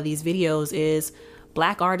on a lot of these videos is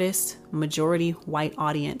Black artists, majority white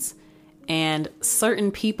audience, and certain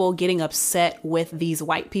people getting upset with these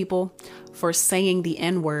white people for saying the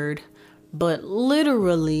N-word, but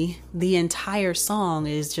literally the entire song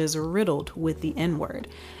is just riddled with the N-word.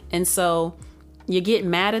 And so you get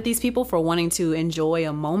mad at these people for wanting to enjoy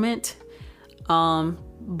a moment.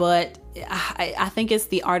 But I think it's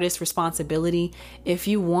the artist's responsibility. If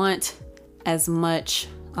you want as much,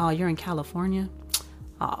 oh, you're in California?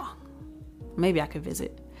 Oh, maybe I could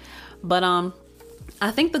visit. But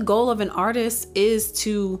I think the goal of an artist is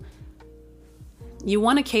you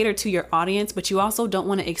want to cater to your audience, but you also don't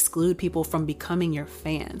want to exclude people from becoming your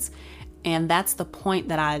fans. And that's the point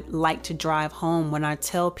that I like to drive home when I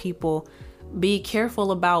tell people, be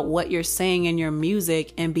careful about what you're saying in your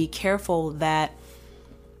music, and be careful that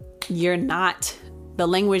you're not the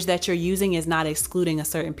language that you're using is not excluding a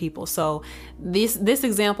certain people. So this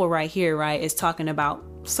example right here, right, is talking about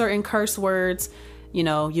certain curse words. You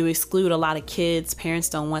know, you exclude a lot of kids. Parents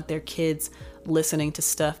don't want their kids listening to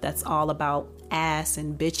stuff that's all about ass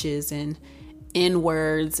and bitches and N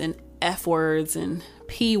words and F words and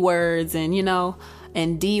P words and, you know,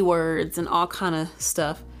 and D words and all kind of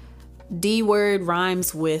stuff. D word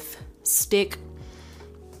rhymes with stick.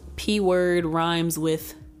 P word rhymes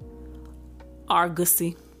with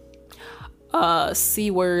argosy.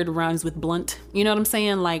 C word rhymes with blunt. You know what I'm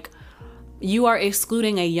saying? Like, you are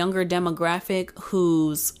excluding a younger demographic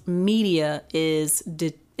whose media is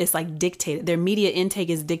it's like dictated. Their media intake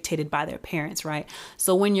is dictated by their parents, right?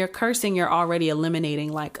 So when you're cursing, you're already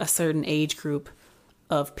eliminating like a certain age group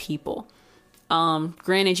of people.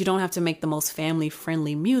 Granted, you don't have to make the most family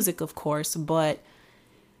friendly music, of course, but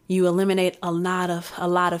you eliminate a lot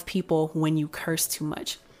of people when you curse too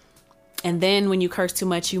much. And then when you curse too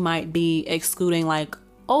much, you might be excluding like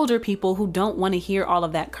older people who don't want to hear all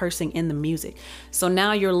of that cursing in the music. So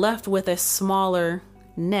now you're left with a smaller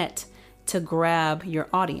net to grab your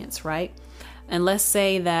audience, right? And let's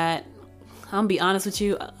say that, I'm gonna be honest with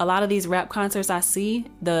you, a lot of these rap concerts I see,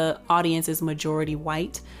 the audience is majority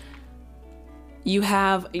white. You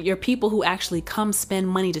have your people who actually come spend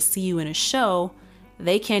money to see you in a show.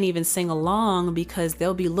 They can't even sing along because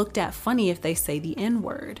they'll be looked at funny if they say the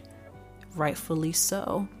N-word. Rightfully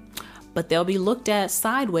so. But they'll be looked at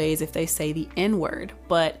sideways if they say the N-word.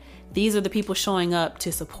 But these are the people showing up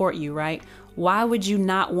to support you, right? Why would you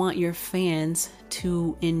not want your fans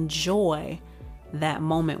to enjoy that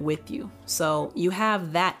moment with you? So you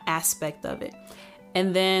have that aspect of it.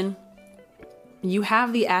 And then you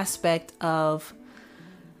have the aspect of,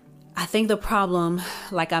 I think the problem,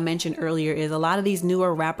 like I mentioned earlier, is a lot of these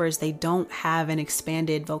newer rappers, they don't have an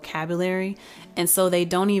expanded vocabulary. And so they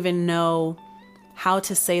don't even know how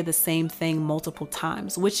to say the same thing multiple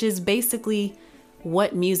times, which is basically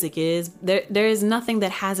what music is. There is nothing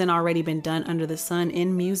that hasn't already been done under the sun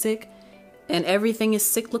in music, and everything is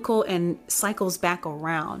cyclical and cycles back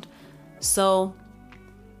around. So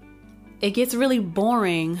it gets really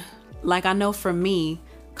boring. Like, I know for me,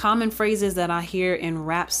 common phrases that I hear in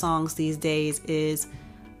rap songs these days is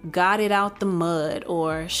got it out the mud,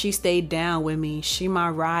 or she stayed down with me, she my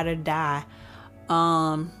ride or die,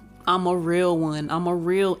 I'm a real one, I'm a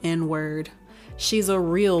real N-word, she's a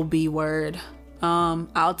real B-word,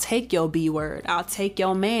 I'll take your B-word, I'll take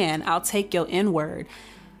your man, I'll take your N-word,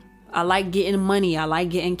 I like getting money, I like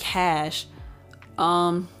getting cash.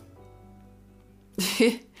 And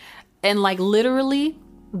like literally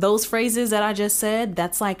those phrases that I just said,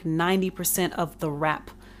 that's like 90% of the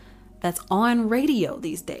rap that's on radio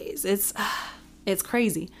these days. It's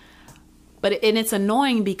crazy. But it's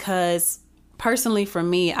annoying because personally for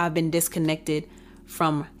me, I've been disconnected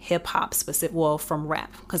from hip hop from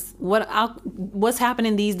rap, because what's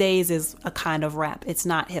happening these days is a kind of rap. It's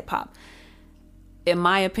not hip hop. In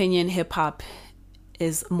my opinion, hip hop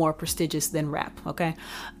is more prestigious than rap. Okay.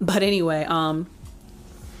 But anyway,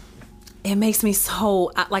 it makes me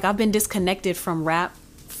so, like, I've been disconnected from rap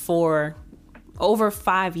for over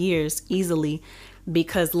 5 years easily,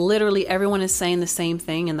 because literally everyone is saying the same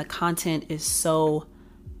thing and the content is so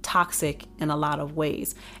toxic in a lot of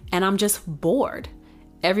ways. And I'm just bored.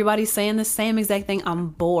 Everybody's saying the same exact thing. I'm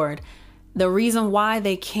bored. The reason why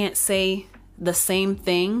they can't say the same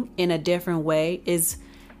thing in a different way is,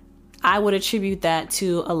 I would attribute that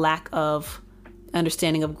to a lack of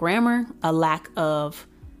understanding of grammar, a lack of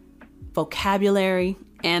vocabulary,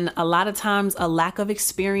 and a lot of times a lack of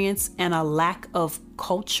experience and a lack of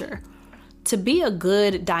culture. To be a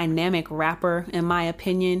good dynamic rapper, in my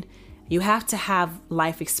opinion, you have to have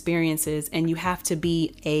life experiences and you have to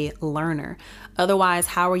be a learner. Otherwise,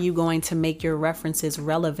 how are you going to make your references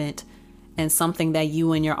relevant and something that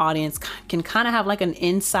you and your audience can kind of have like an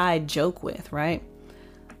inside joke with, right?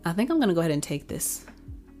 I think I'm going to go ahead and take this.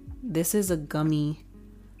 This is a gummy.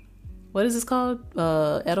 What is this called?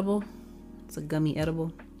 Edible? It's a gummy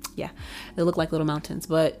edible. Yeah, they look like little mountains.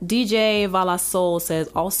 But DJ Valasol says,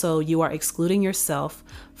 also, you are excluding yourself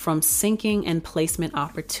from syncing and placement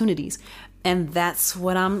opportunities. And that's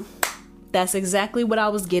exactly what I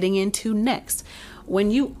was getting into next.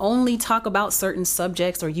 When you only talk about certain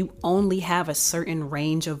subjects, or you only have a certain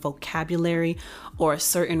range of vocabulary or a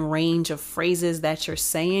certain range of phrases that you're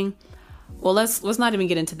saying, well, let's not even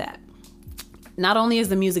get into that. Not only is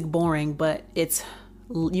the music boring, but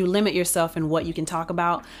you limit yourself in what you can talk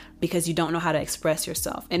about because you don't know how to express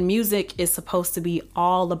yourself. And music is supposed to be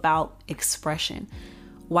all about expression.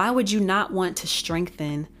 Why would you not want to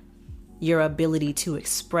strengthen your ability to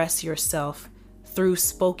express yourself through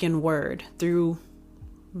spoken word, through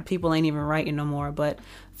People ain't even writing no more, but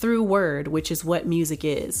through word, which is what music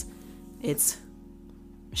is. It's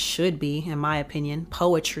should be, in my opinion,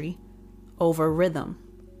 poetry over rhythm.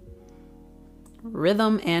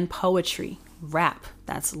 Rhythm and poetry. Rap.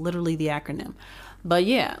 That's literally the acronym. But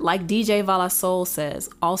yeah, like DJ Valasol says,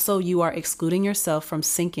 also you are excluding yourself from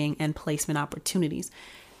syncing and placement opportunities.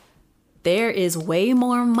 There is way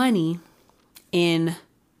more money in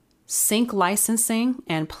sync licensing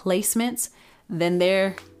and placements than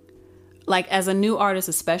there, like as a new artist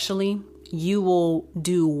especially, you will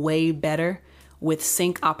do way better with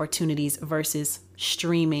sync opportunities versus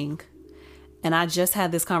streaming. And I just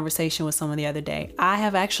had this conversation with someone the other day. I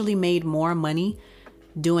have actually made more money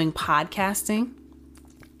doing podcasting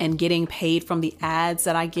and getting paid from the ads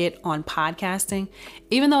that I get on podcasting,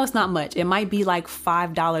 even though it's not much. It might be like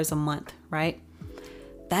 $5 a month, right?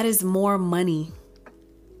 That is more money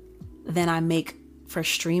than I make for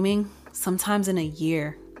streaming sometimes in a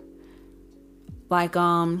year. Like,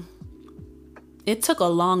 it took a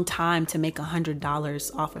long time to make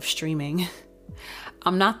 $100 off of streaming.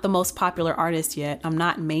 I'm not the most popular artist yet. I'm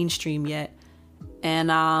not mainstream yet.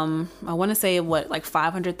 And I want to say like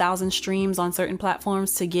 500,000 streams on certain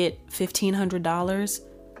platforms to get $1,500,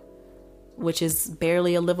 which is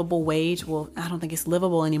barely a livable wage. Well, I don't think it's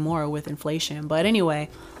livable anymore with inflation. But anyway,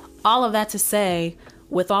 all of that to say,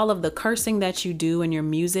 with all of the cursing that you do in your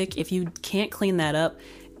music, if you can't clean that up,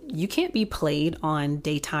 you can't be played on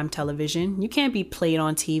daytime television. You can't be played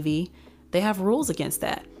on TV. They have rules against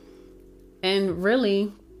that. And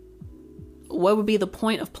really, what would be the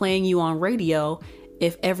point of playing you on radio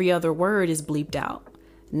if every other word is bleeped out?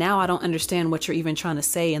 Now I don't understand what you're even trying to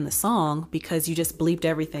say in the song because you just bleeped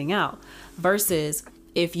everything out. Versus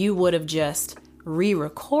if you would have just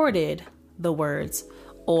re-recorded the words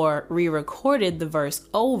or re-recorded the verse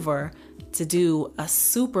over to do a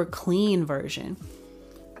super clean version,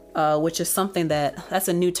 which is something that's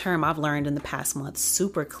a new term I've learned in the past month,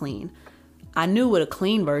 super clean. I knew what a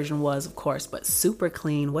clean version was, of course, but super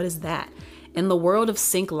clean, what is that? In the world of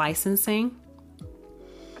sync licensing,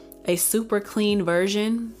 a super clean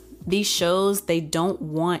version, these shows, they don't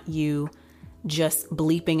want you just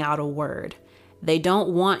bleeping out a word. They don't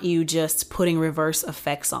want you just putting reverse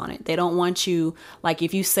effects on it. They don't want you, like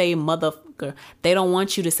if you say motherfucker, they don't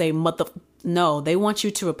want you to say mother. No, they want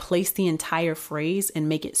you to replace the entire phrase and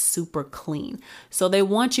make it super clean. So they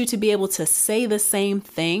want you to be able to say the same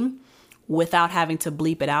thing without having to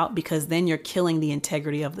bleep it out, because then you're killing the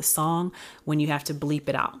integrity of the song when you have to bleep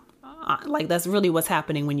it out. Like that's really what's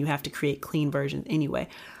happening when you have to create clean versions anyway.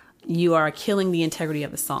 You are killing the integrity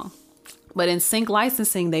of the song. But in sync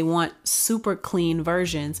licensing, they want super clean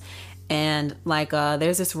versions. And like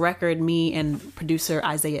there's this record me and producer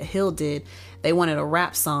Isaiah Hill did. They wanted a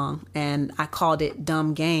rap song and I called it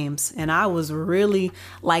Dumb Games. And I was really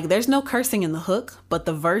like, there's no cursing in the hook, but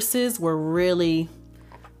the verses were really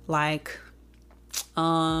like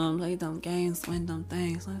play dumb games, win dumb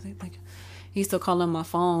things. He used to call on my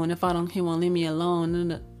phone. If I don't, he won't leave me alone.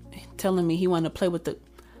 And telling me he wanted to play with the,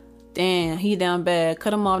 damn, he down bad.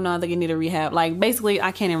 Cut him off now. I think he need a rehab. Like basically,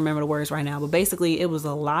 I can't even remember the words right now, but basically it was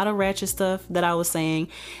a lot of ratchet stuff that I was saying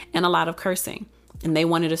and a lot of cursing. And they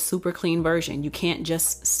wanted a super clean version. You can't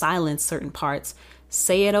just silence certain parts.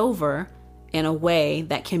 Say it over in a way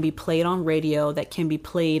that can be played on radio, that can be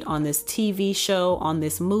played on this TV show, on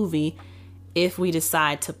this movie, if we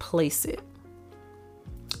decide to place it.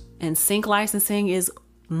 And sync licensing is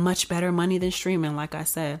much better money than streaming, like I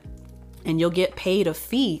said. And you'll get paid a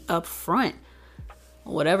fee up front.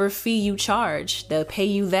 Whatever fee you charge, they'll pay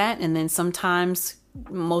you that, and then sometimes,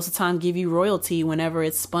 most of the time, give you royalty whenever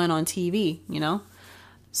it's spun on TV, you know?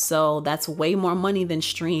 So that's way more money than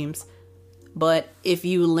streams. But if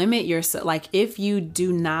you limit yourself, like if you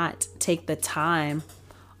do not take the time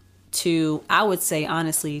to, I would say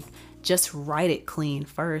honestly, just write it clean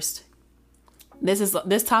first.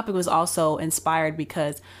 This topic was also inspired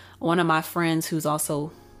because one of my friends who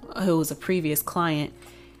was a previous client,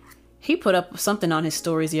 he put up something on his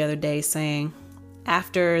stories the other day saying,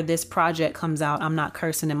 after this project comes out, I'm not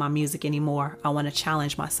cursing in my music anymore. I want to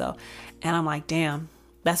challenge myself. And I'm like, damn,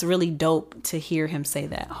 that's really dope to hear him say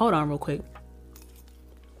that. Hold on real quick.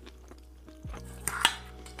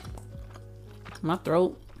 My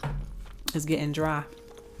throat is getting dry.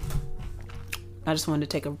 I just wanted to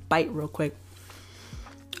take a bite real quick.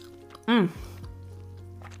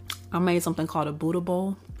 I made something called a Buddha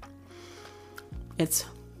bowl. It's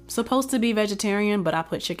supposed to be vegetarian, but I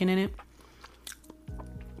put chicken in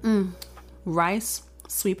it. Rice,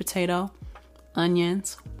 sweet potato,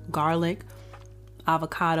 onions, garlic,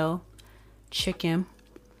 avocado, chicken,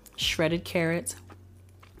 shredded carrots,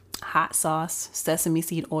 hot sauce, sesame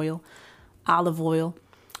seed oil, olive oil,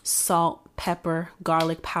 salt, pepper,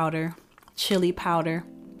 garlic powder, chili powder.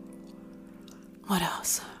 What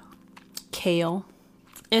else? Kale.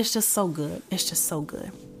 It's just so good. It's just so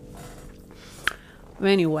good.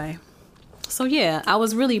 Anyway, so yeah, I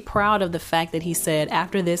was really proud of the fact that he said,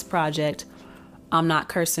 after this project, I'm not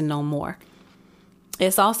cursing no more.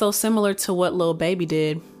 It's also similar to what Lil Baby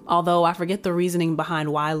did, although I forget the reasoning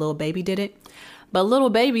behind why Lil Baby did it. But Lil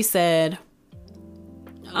Baby said,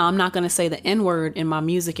 I'm not going to say the N-word in my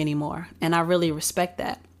music anymore. And I really respect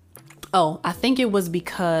that. Oh, I think it was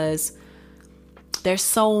because there's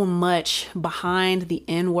so much behind the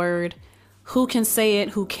N-word. Who can say it?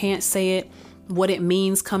 Who can't say it? What it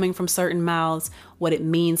means coming from certain mouths, what it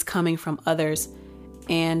means coming from others.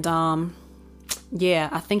 And yeah,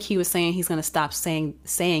 I think he was saying he's going to stop saying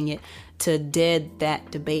it to dead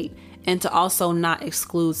that debate, and to also not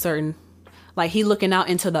exclude certain, like he looking out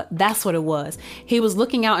into that's what it was. He was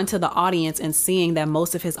looking out into the audience and seeing that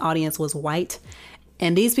most of his audience was white,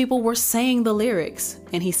 and these people were saying the lyrics,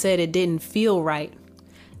 and he said it didn't feel right.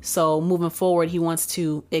 So moving forward, he wants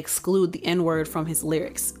to exclude the N-word from his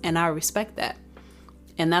lyrics, and I respect that.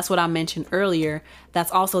 And that's what I mentioned earlier.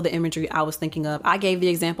 That's also the imagery I was thinking of. I gave the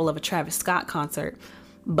example of a Travis Scott concert,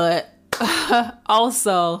 but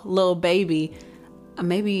also Lil Baby.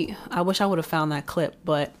 Maybe I wish I would have found that clip,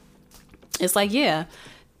 but it's like, yeah,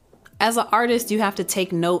 as an artist, you have to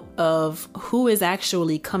take note of who is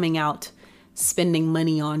actually coming out, spending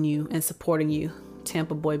money on you and supporting you.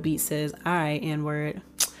 Tampa Boy Beat says, all right, N-word.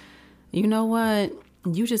 You know what?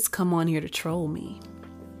 You just come on here to troll me.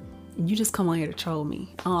 You just come on here to troll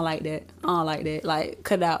me. I don't like that. I don't like that. Like,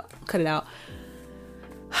 cut it out. Cut it out.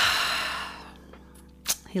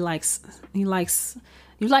 You like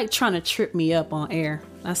trying to trip me up on air.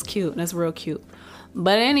 That's cute. That's real cute.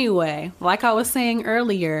 But anyway, like I was saying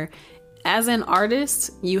earlier, as an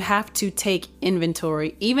artist, you have to take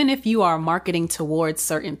inventory. Even if you are marketing towards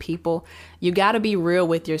certain people, you got to be real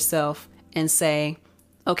with yourself and say,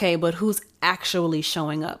 okay, but who's actually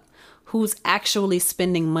showing up? Who's actually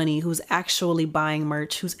spending money? Who's actually buying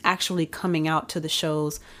merch? Who's actually coming out to the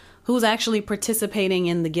shows? Who's actually participating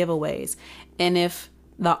in the giveaways? And if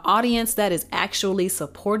the audience that is actually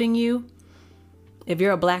supporting you, if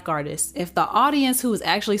you're a black artist, if the audience who is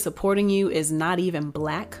actually supporting you is not even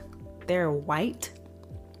black, they're white,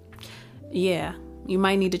 yeah, you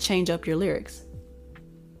might need to change up your lyrics.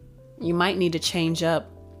 You might need to change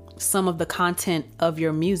up some of the content of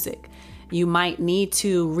your music. You might need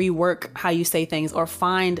to rework how you say things or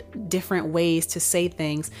find different ways to say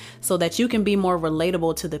things so that you can be more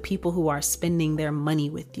relatable to the people who are spending their money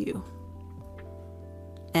with you.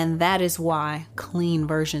 And that is why clean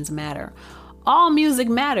versions matter. All music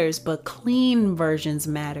matters, but clean versions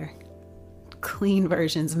matter. Clean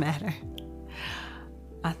versions matter.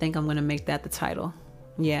 I think I'm going to make that the title.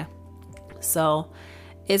 Yeah. So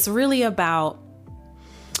it's really about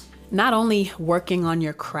not only working on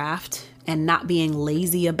your craft and not being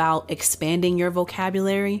lazy about expanding your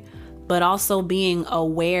vocabulary, but also being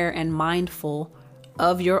aware and mindful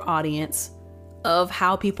of your audience, of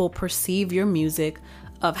how people perceive your music,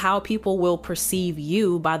 of how people will perceive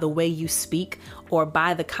you by the way you speak or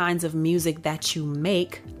by the kinds of music that you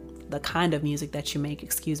make,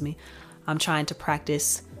 excuse me. I'm trying to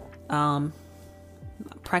practice my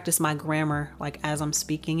grammar, like as I'm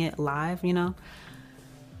speaking it live, you know?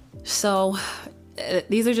 So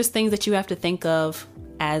these are just things that you have to think of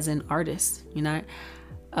as an artist, you know?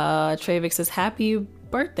 Travic says, happy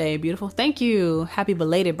birthday, beautiful. Thank you. Happy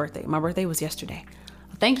belated birthday. My birthday was yesterday.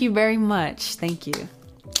 Thank you very much. Thank you.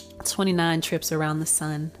 29 trips around the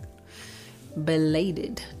sun.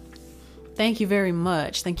 Belated. Thank you very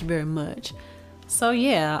much. Thank you very much. So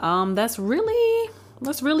yeah, that's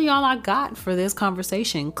really all I got for this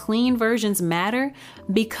conversation. Clean versions matter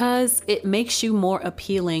because it makes you more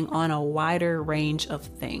appealing on a wider range of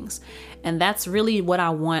things. And that's really what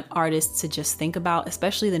I want artists to just think about,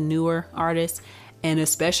 especially the newer artists and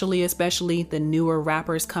especially the newer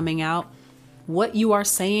rappers coming out. What you are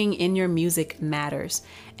saying in your music matters,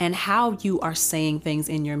 and how you are saying things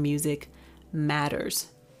in your music matters.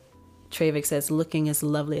 Travic says, looking as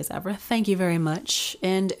lovely as ever. Thank you very much.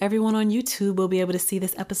 And everyone on YouTube will be able to see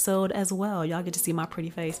this episode as well. Y'all get to see my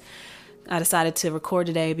pretty face. I decided to record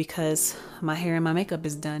today because my hair and my makeup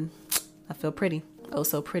is done. I feel pretty. Oh,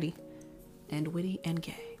 so pretty. And witty and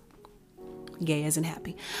gay. Gay as in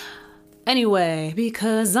happy. Anyway,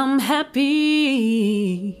 because I'm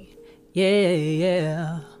happy.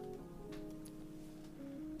 Yeah.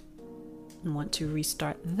 I want to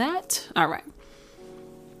restart that. All right.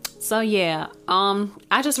 So yeah,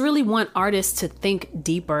 I just really want artists to think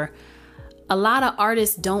deeper. A lot of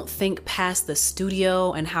artists don't think past the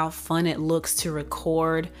studio and how fun it looks to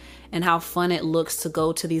record and how fun it looks to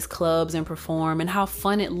go to these clubs and perform and how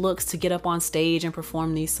fun it looks to get up on stage and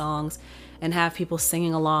perform these songs and have people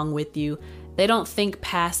singing along with you. They don't think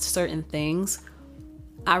past certain things.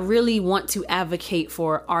 I really want to advocate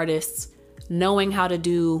for artists knowing how to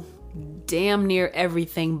do damn near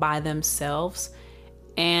everything by themselves.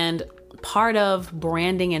 And part of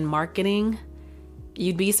branding and marketing,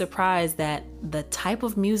 you'd be surprised that the type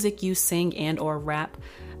of music you sing and or rap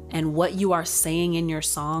and what you are saying in your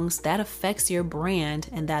songs, that affects your brand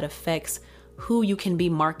and that affects who you can be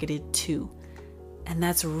marketed to. And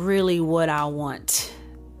that's really what I want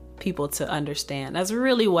people to understand. That's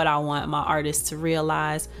really what I want my artists to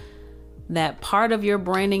realize, that part of your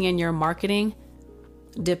branding and your marketing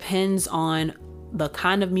depends on the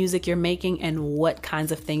kind of music you're making and what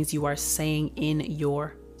kinds of things you are saying in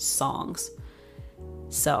your songs.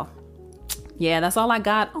 So yeah, that's all I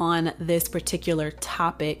got on this particular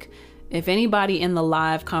topic. If anybody in the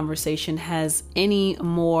live conversation has any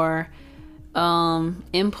more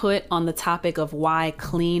input on the topic of why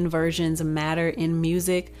clean versions matter in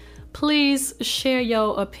music, please share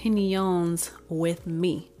your opinions with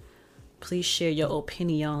me. Please share your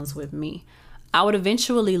opinions with me. I would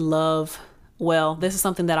eventually love, well, this is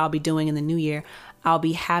something that I'll be doing in the new year. I'll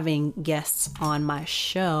be having guests on my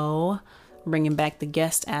show, bringing back the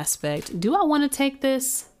guest aspect. Do I want to take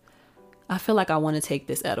this? I feel like I want to take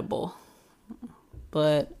this edible,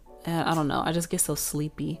 but I don't know. I just get so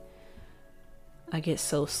sleepy. I get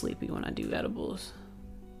so sleepy when I do edibles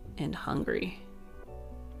and hungry.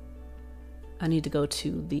 I need to go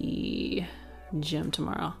to the gym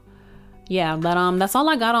tomorrow. Yeah, but that's all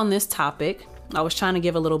I got on this topic. I was trying to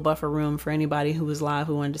give a little buffer room for anybody who was live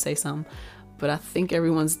who wanted to say something, but I think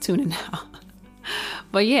everyone's tuning out.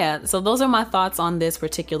 But yeah, so those are my thoughts on this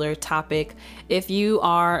particular topic. If you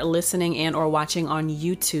are listening and or watching on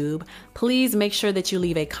YouTube, please make sure that you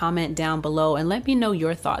leave a comment down below and let me know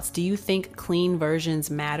your thoughts. Do you think clean versions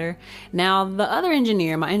matter? Now, the other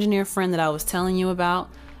engineer, my engineer friend that I was telling you about,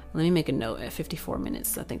 let me make a note at 54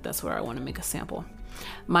 minutes. I think that's where I want to make a sample.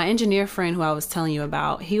 My engineer friend who I was telling you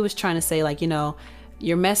about, he was trying to say, like, you know,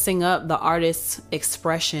 you're messing up the artist's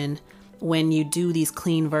expression when you do these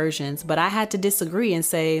clean versions. But I had to disagree and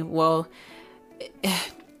say, well,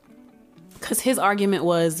 because his argument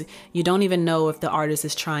was, you don't even know if the artist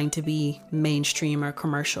is trying to be mainstream or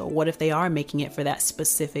commercial. What if they are making it for that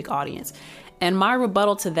specific audience? And my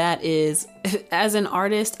rebuttal to that is, as an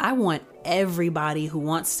artist, I want everybody who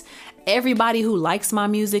likes my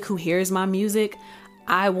music, who hears my music,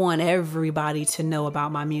 I want everybody to know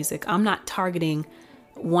about my music. I'm not targeting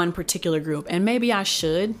one particular group, and maybe I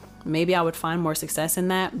should. Maybe I would find more success in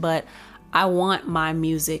that, but I want my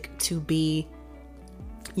music to be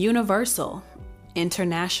universal,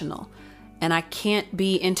 international. And I can't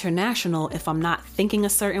be international if I'm not thinking a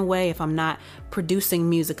certain way, if I'm not producing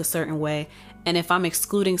music a certain way, and if I'm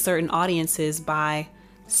excluding certain audiences by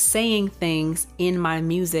saying things in my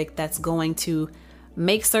music that's going to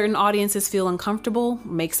make certain audiences feel uncomfortable,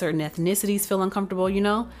 make certain ethnicities feel uncomfortable, you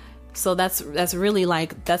know? So that's really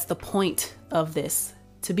like, that's the point of this.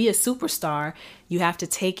 To be a superstar, you have to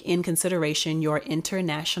take in consideration your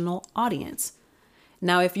international audience.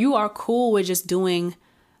 Now, if you are cool with just doing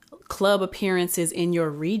club appearances in your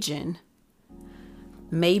region,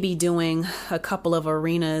 maybe doing a couple of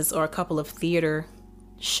arenas or a couple of theater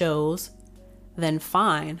shows, then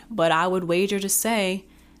fine. But I would wager to say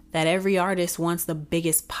that every artist wants the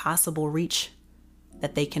biggest possible reach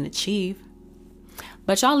that they can achieve.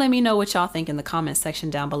 But y'all let me know what y'all think in the comment section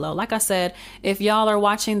down below. Like I said, if y'all are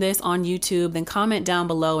watching this on YouTube, then comment down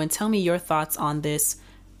below and tell me your thoughts on this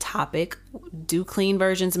topic. Do clean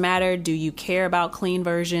versions matter? Do you care about clean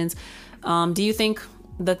versions? Do you think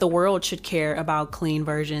that the world should care about clean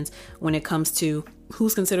versions when it comes to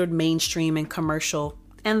who's considered mainstream and commercial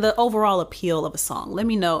and the overall appeal of a song? Let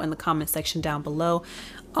me know in the comment section down below.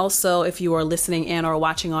 Also, if you are listening and or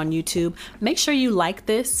watching on YouTube, make sure you like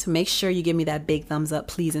this. Make sure you give me that big thumbs up,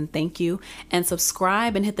 please and thank you. And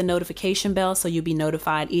subscribe and hit the notification bell so you'll be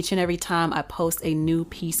notified each and every time I post a new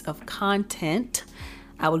piece of content.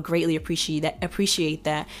 I would greatly appreciate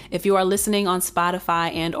that. If you are listening on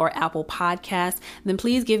Spotify and or Apple Podcasts, then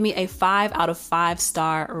please give me a 5 out of 5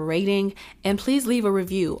 star rating and please leave a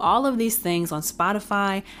review. All of these things on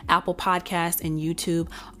Spotify, Apple Podcasts, and YouTube,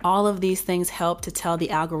 all of these things help to tell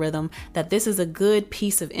the algorithm that this is a good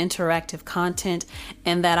piece of interactive content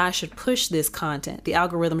and that I should push this content. The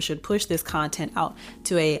algorithm should push this content out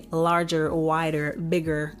to a larger, wider,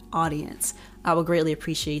 bigger audience. I would greatly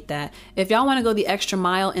appreciate that. If y'all want to go the extra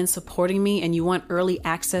mile in supporting me and you want early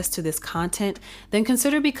access to this content, then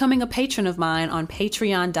consider becoming a patron of mine on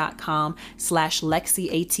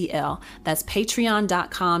patreon.com/LexiATL. That's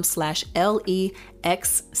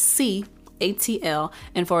patreon.com/LEXCATL.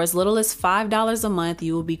 And for as little as $5 a month,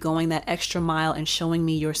 you will be going that extra mile and showing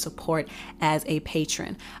me your support as a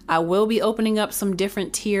patron. I will be opening up some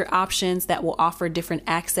different tier options that will offer different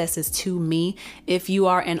accesses to me. If you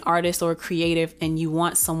are an artist or a creative and you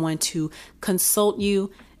want someone to consult you,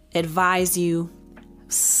 advise you,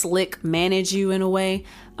 manage you in a way,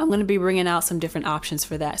 I'm going to be bringing out some different options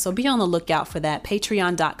for that. So be on the lookout for that.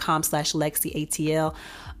 Patreon.com/LexiATL.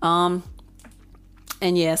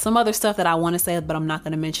 And yeah, some other stuff that I want to say, but I'm not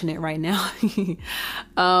going to mention it right now.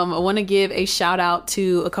 I want to give a shout out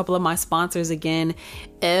to a couple of my sponsors again.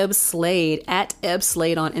 Eb Slade, at Eb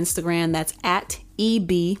Slade on Instagram. That's at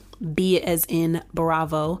EB, B as in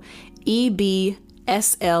Bravo, EBSLAYED,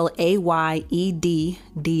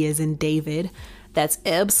 D as in David. That's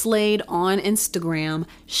Eb Slade on Instagram.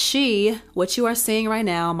 What you are seeing right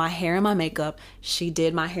now, my hair and my makeup, she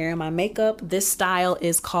did my hair and my makeup. This style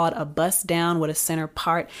is called a bust down with a center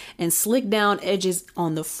part and slick down edges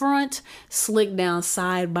on the front, slick down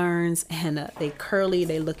sideburns, and they curly,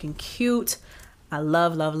 they looking cute. I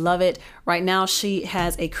love, love, love it. Right now, she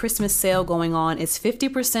has a Christmas sale going on. It's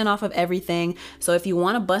 50% off of everything. So if you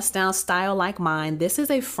want a bust down style like mine, this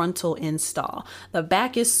is a frontal install. The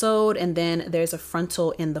back is sewed and then there's a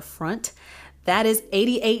frontal in the front. That is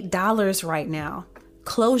 $88 right now.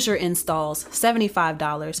 Closure installs,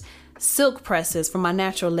 $75. Silk presses for my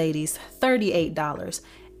natural ladies, $38.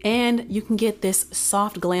 And you can get this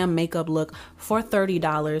soft glam makeup look for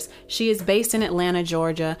 $30. She is based in Atlanta,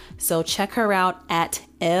 Georgia. So check her out at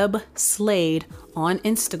Eb Slade on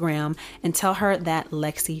Instagram and tell her that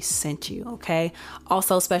Lexi sent you, okay?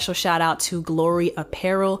 Also, special shout out to Glory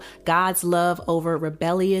Apparel, God's love over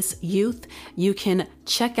rebellious youth. You can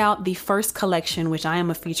check out the first collection, which I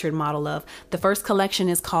am a featured model of. The first collection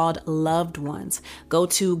is called Loved Ones. Go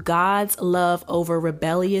to God's Love Over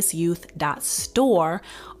Rebellious Youth.store,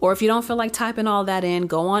 or if you don't feel like typing all that in,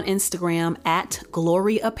 go on Instagram at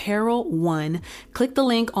Glory Apparel 1. Click the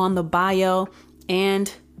link on the bio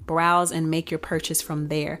and browse and make your purchase from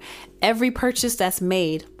there. Every purchase that's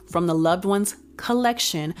made from the Loved Ones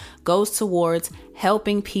collection goes towards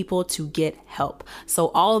helping people to get help. So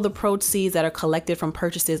all of the proceeds that are collected from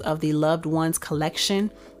purchases of the Loved Ones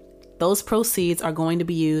collection, those proceeds are going to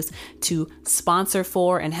be used to sponsor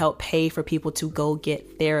for and help pay for people to go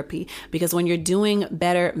get therapy. Because when you're doing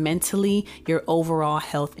better mentally, your overall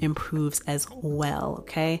health improves as well.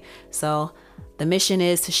 Okay. So the mission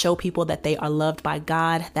is to show people that they are loved by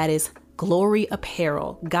God. That is Glory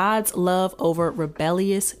Apparel, God's love over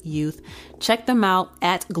rebellious youth. Check them out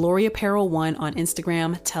at Glory Apparel 1 on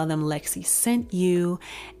Instagram. Tell them Lexi sent you.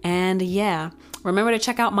 And yeah, remember to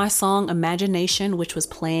check out my song Imagination, which was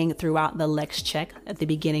playing throughout the Lex Check at the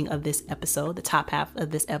beginning of this episode, the top half of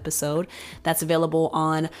this episode. That's available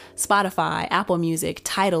on Spotify, Apple Music,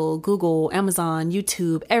 Tidal, Google, Amazon,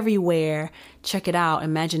 YouTube, everywhere. Check it out,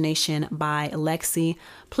 Imagination by Lexi.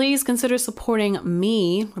 Please consider supporting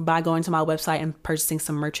me by going to my website and purchasing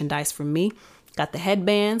some merchandise from me. Got the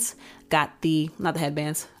headbands, I got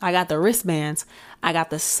the wristbands, I got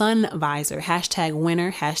the sun visor,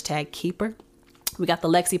 #winner, #keeper. We got the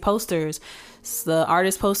Lexi posters, the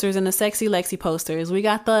artist posters and the sexy Lexi posters. We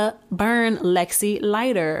got the Burn Lexi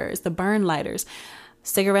lighters,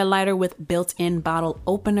 cigarette lighter with built-in bottle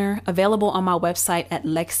opener, available on my website at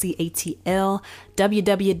LexiATL,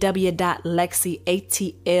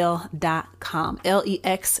 www.lexiatl.com,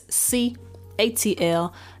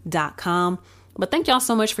 LEXCATL.com. But thank y'all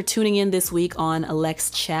so much for tuning in this week on Lex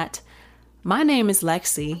Chat. My name is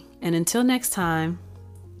Lexi, and until next time,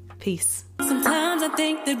 peace. Sometimes I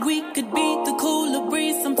think that we could be the cooler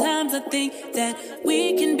breeze. Sometimes I think that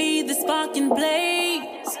we can be the spark and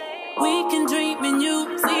blaze.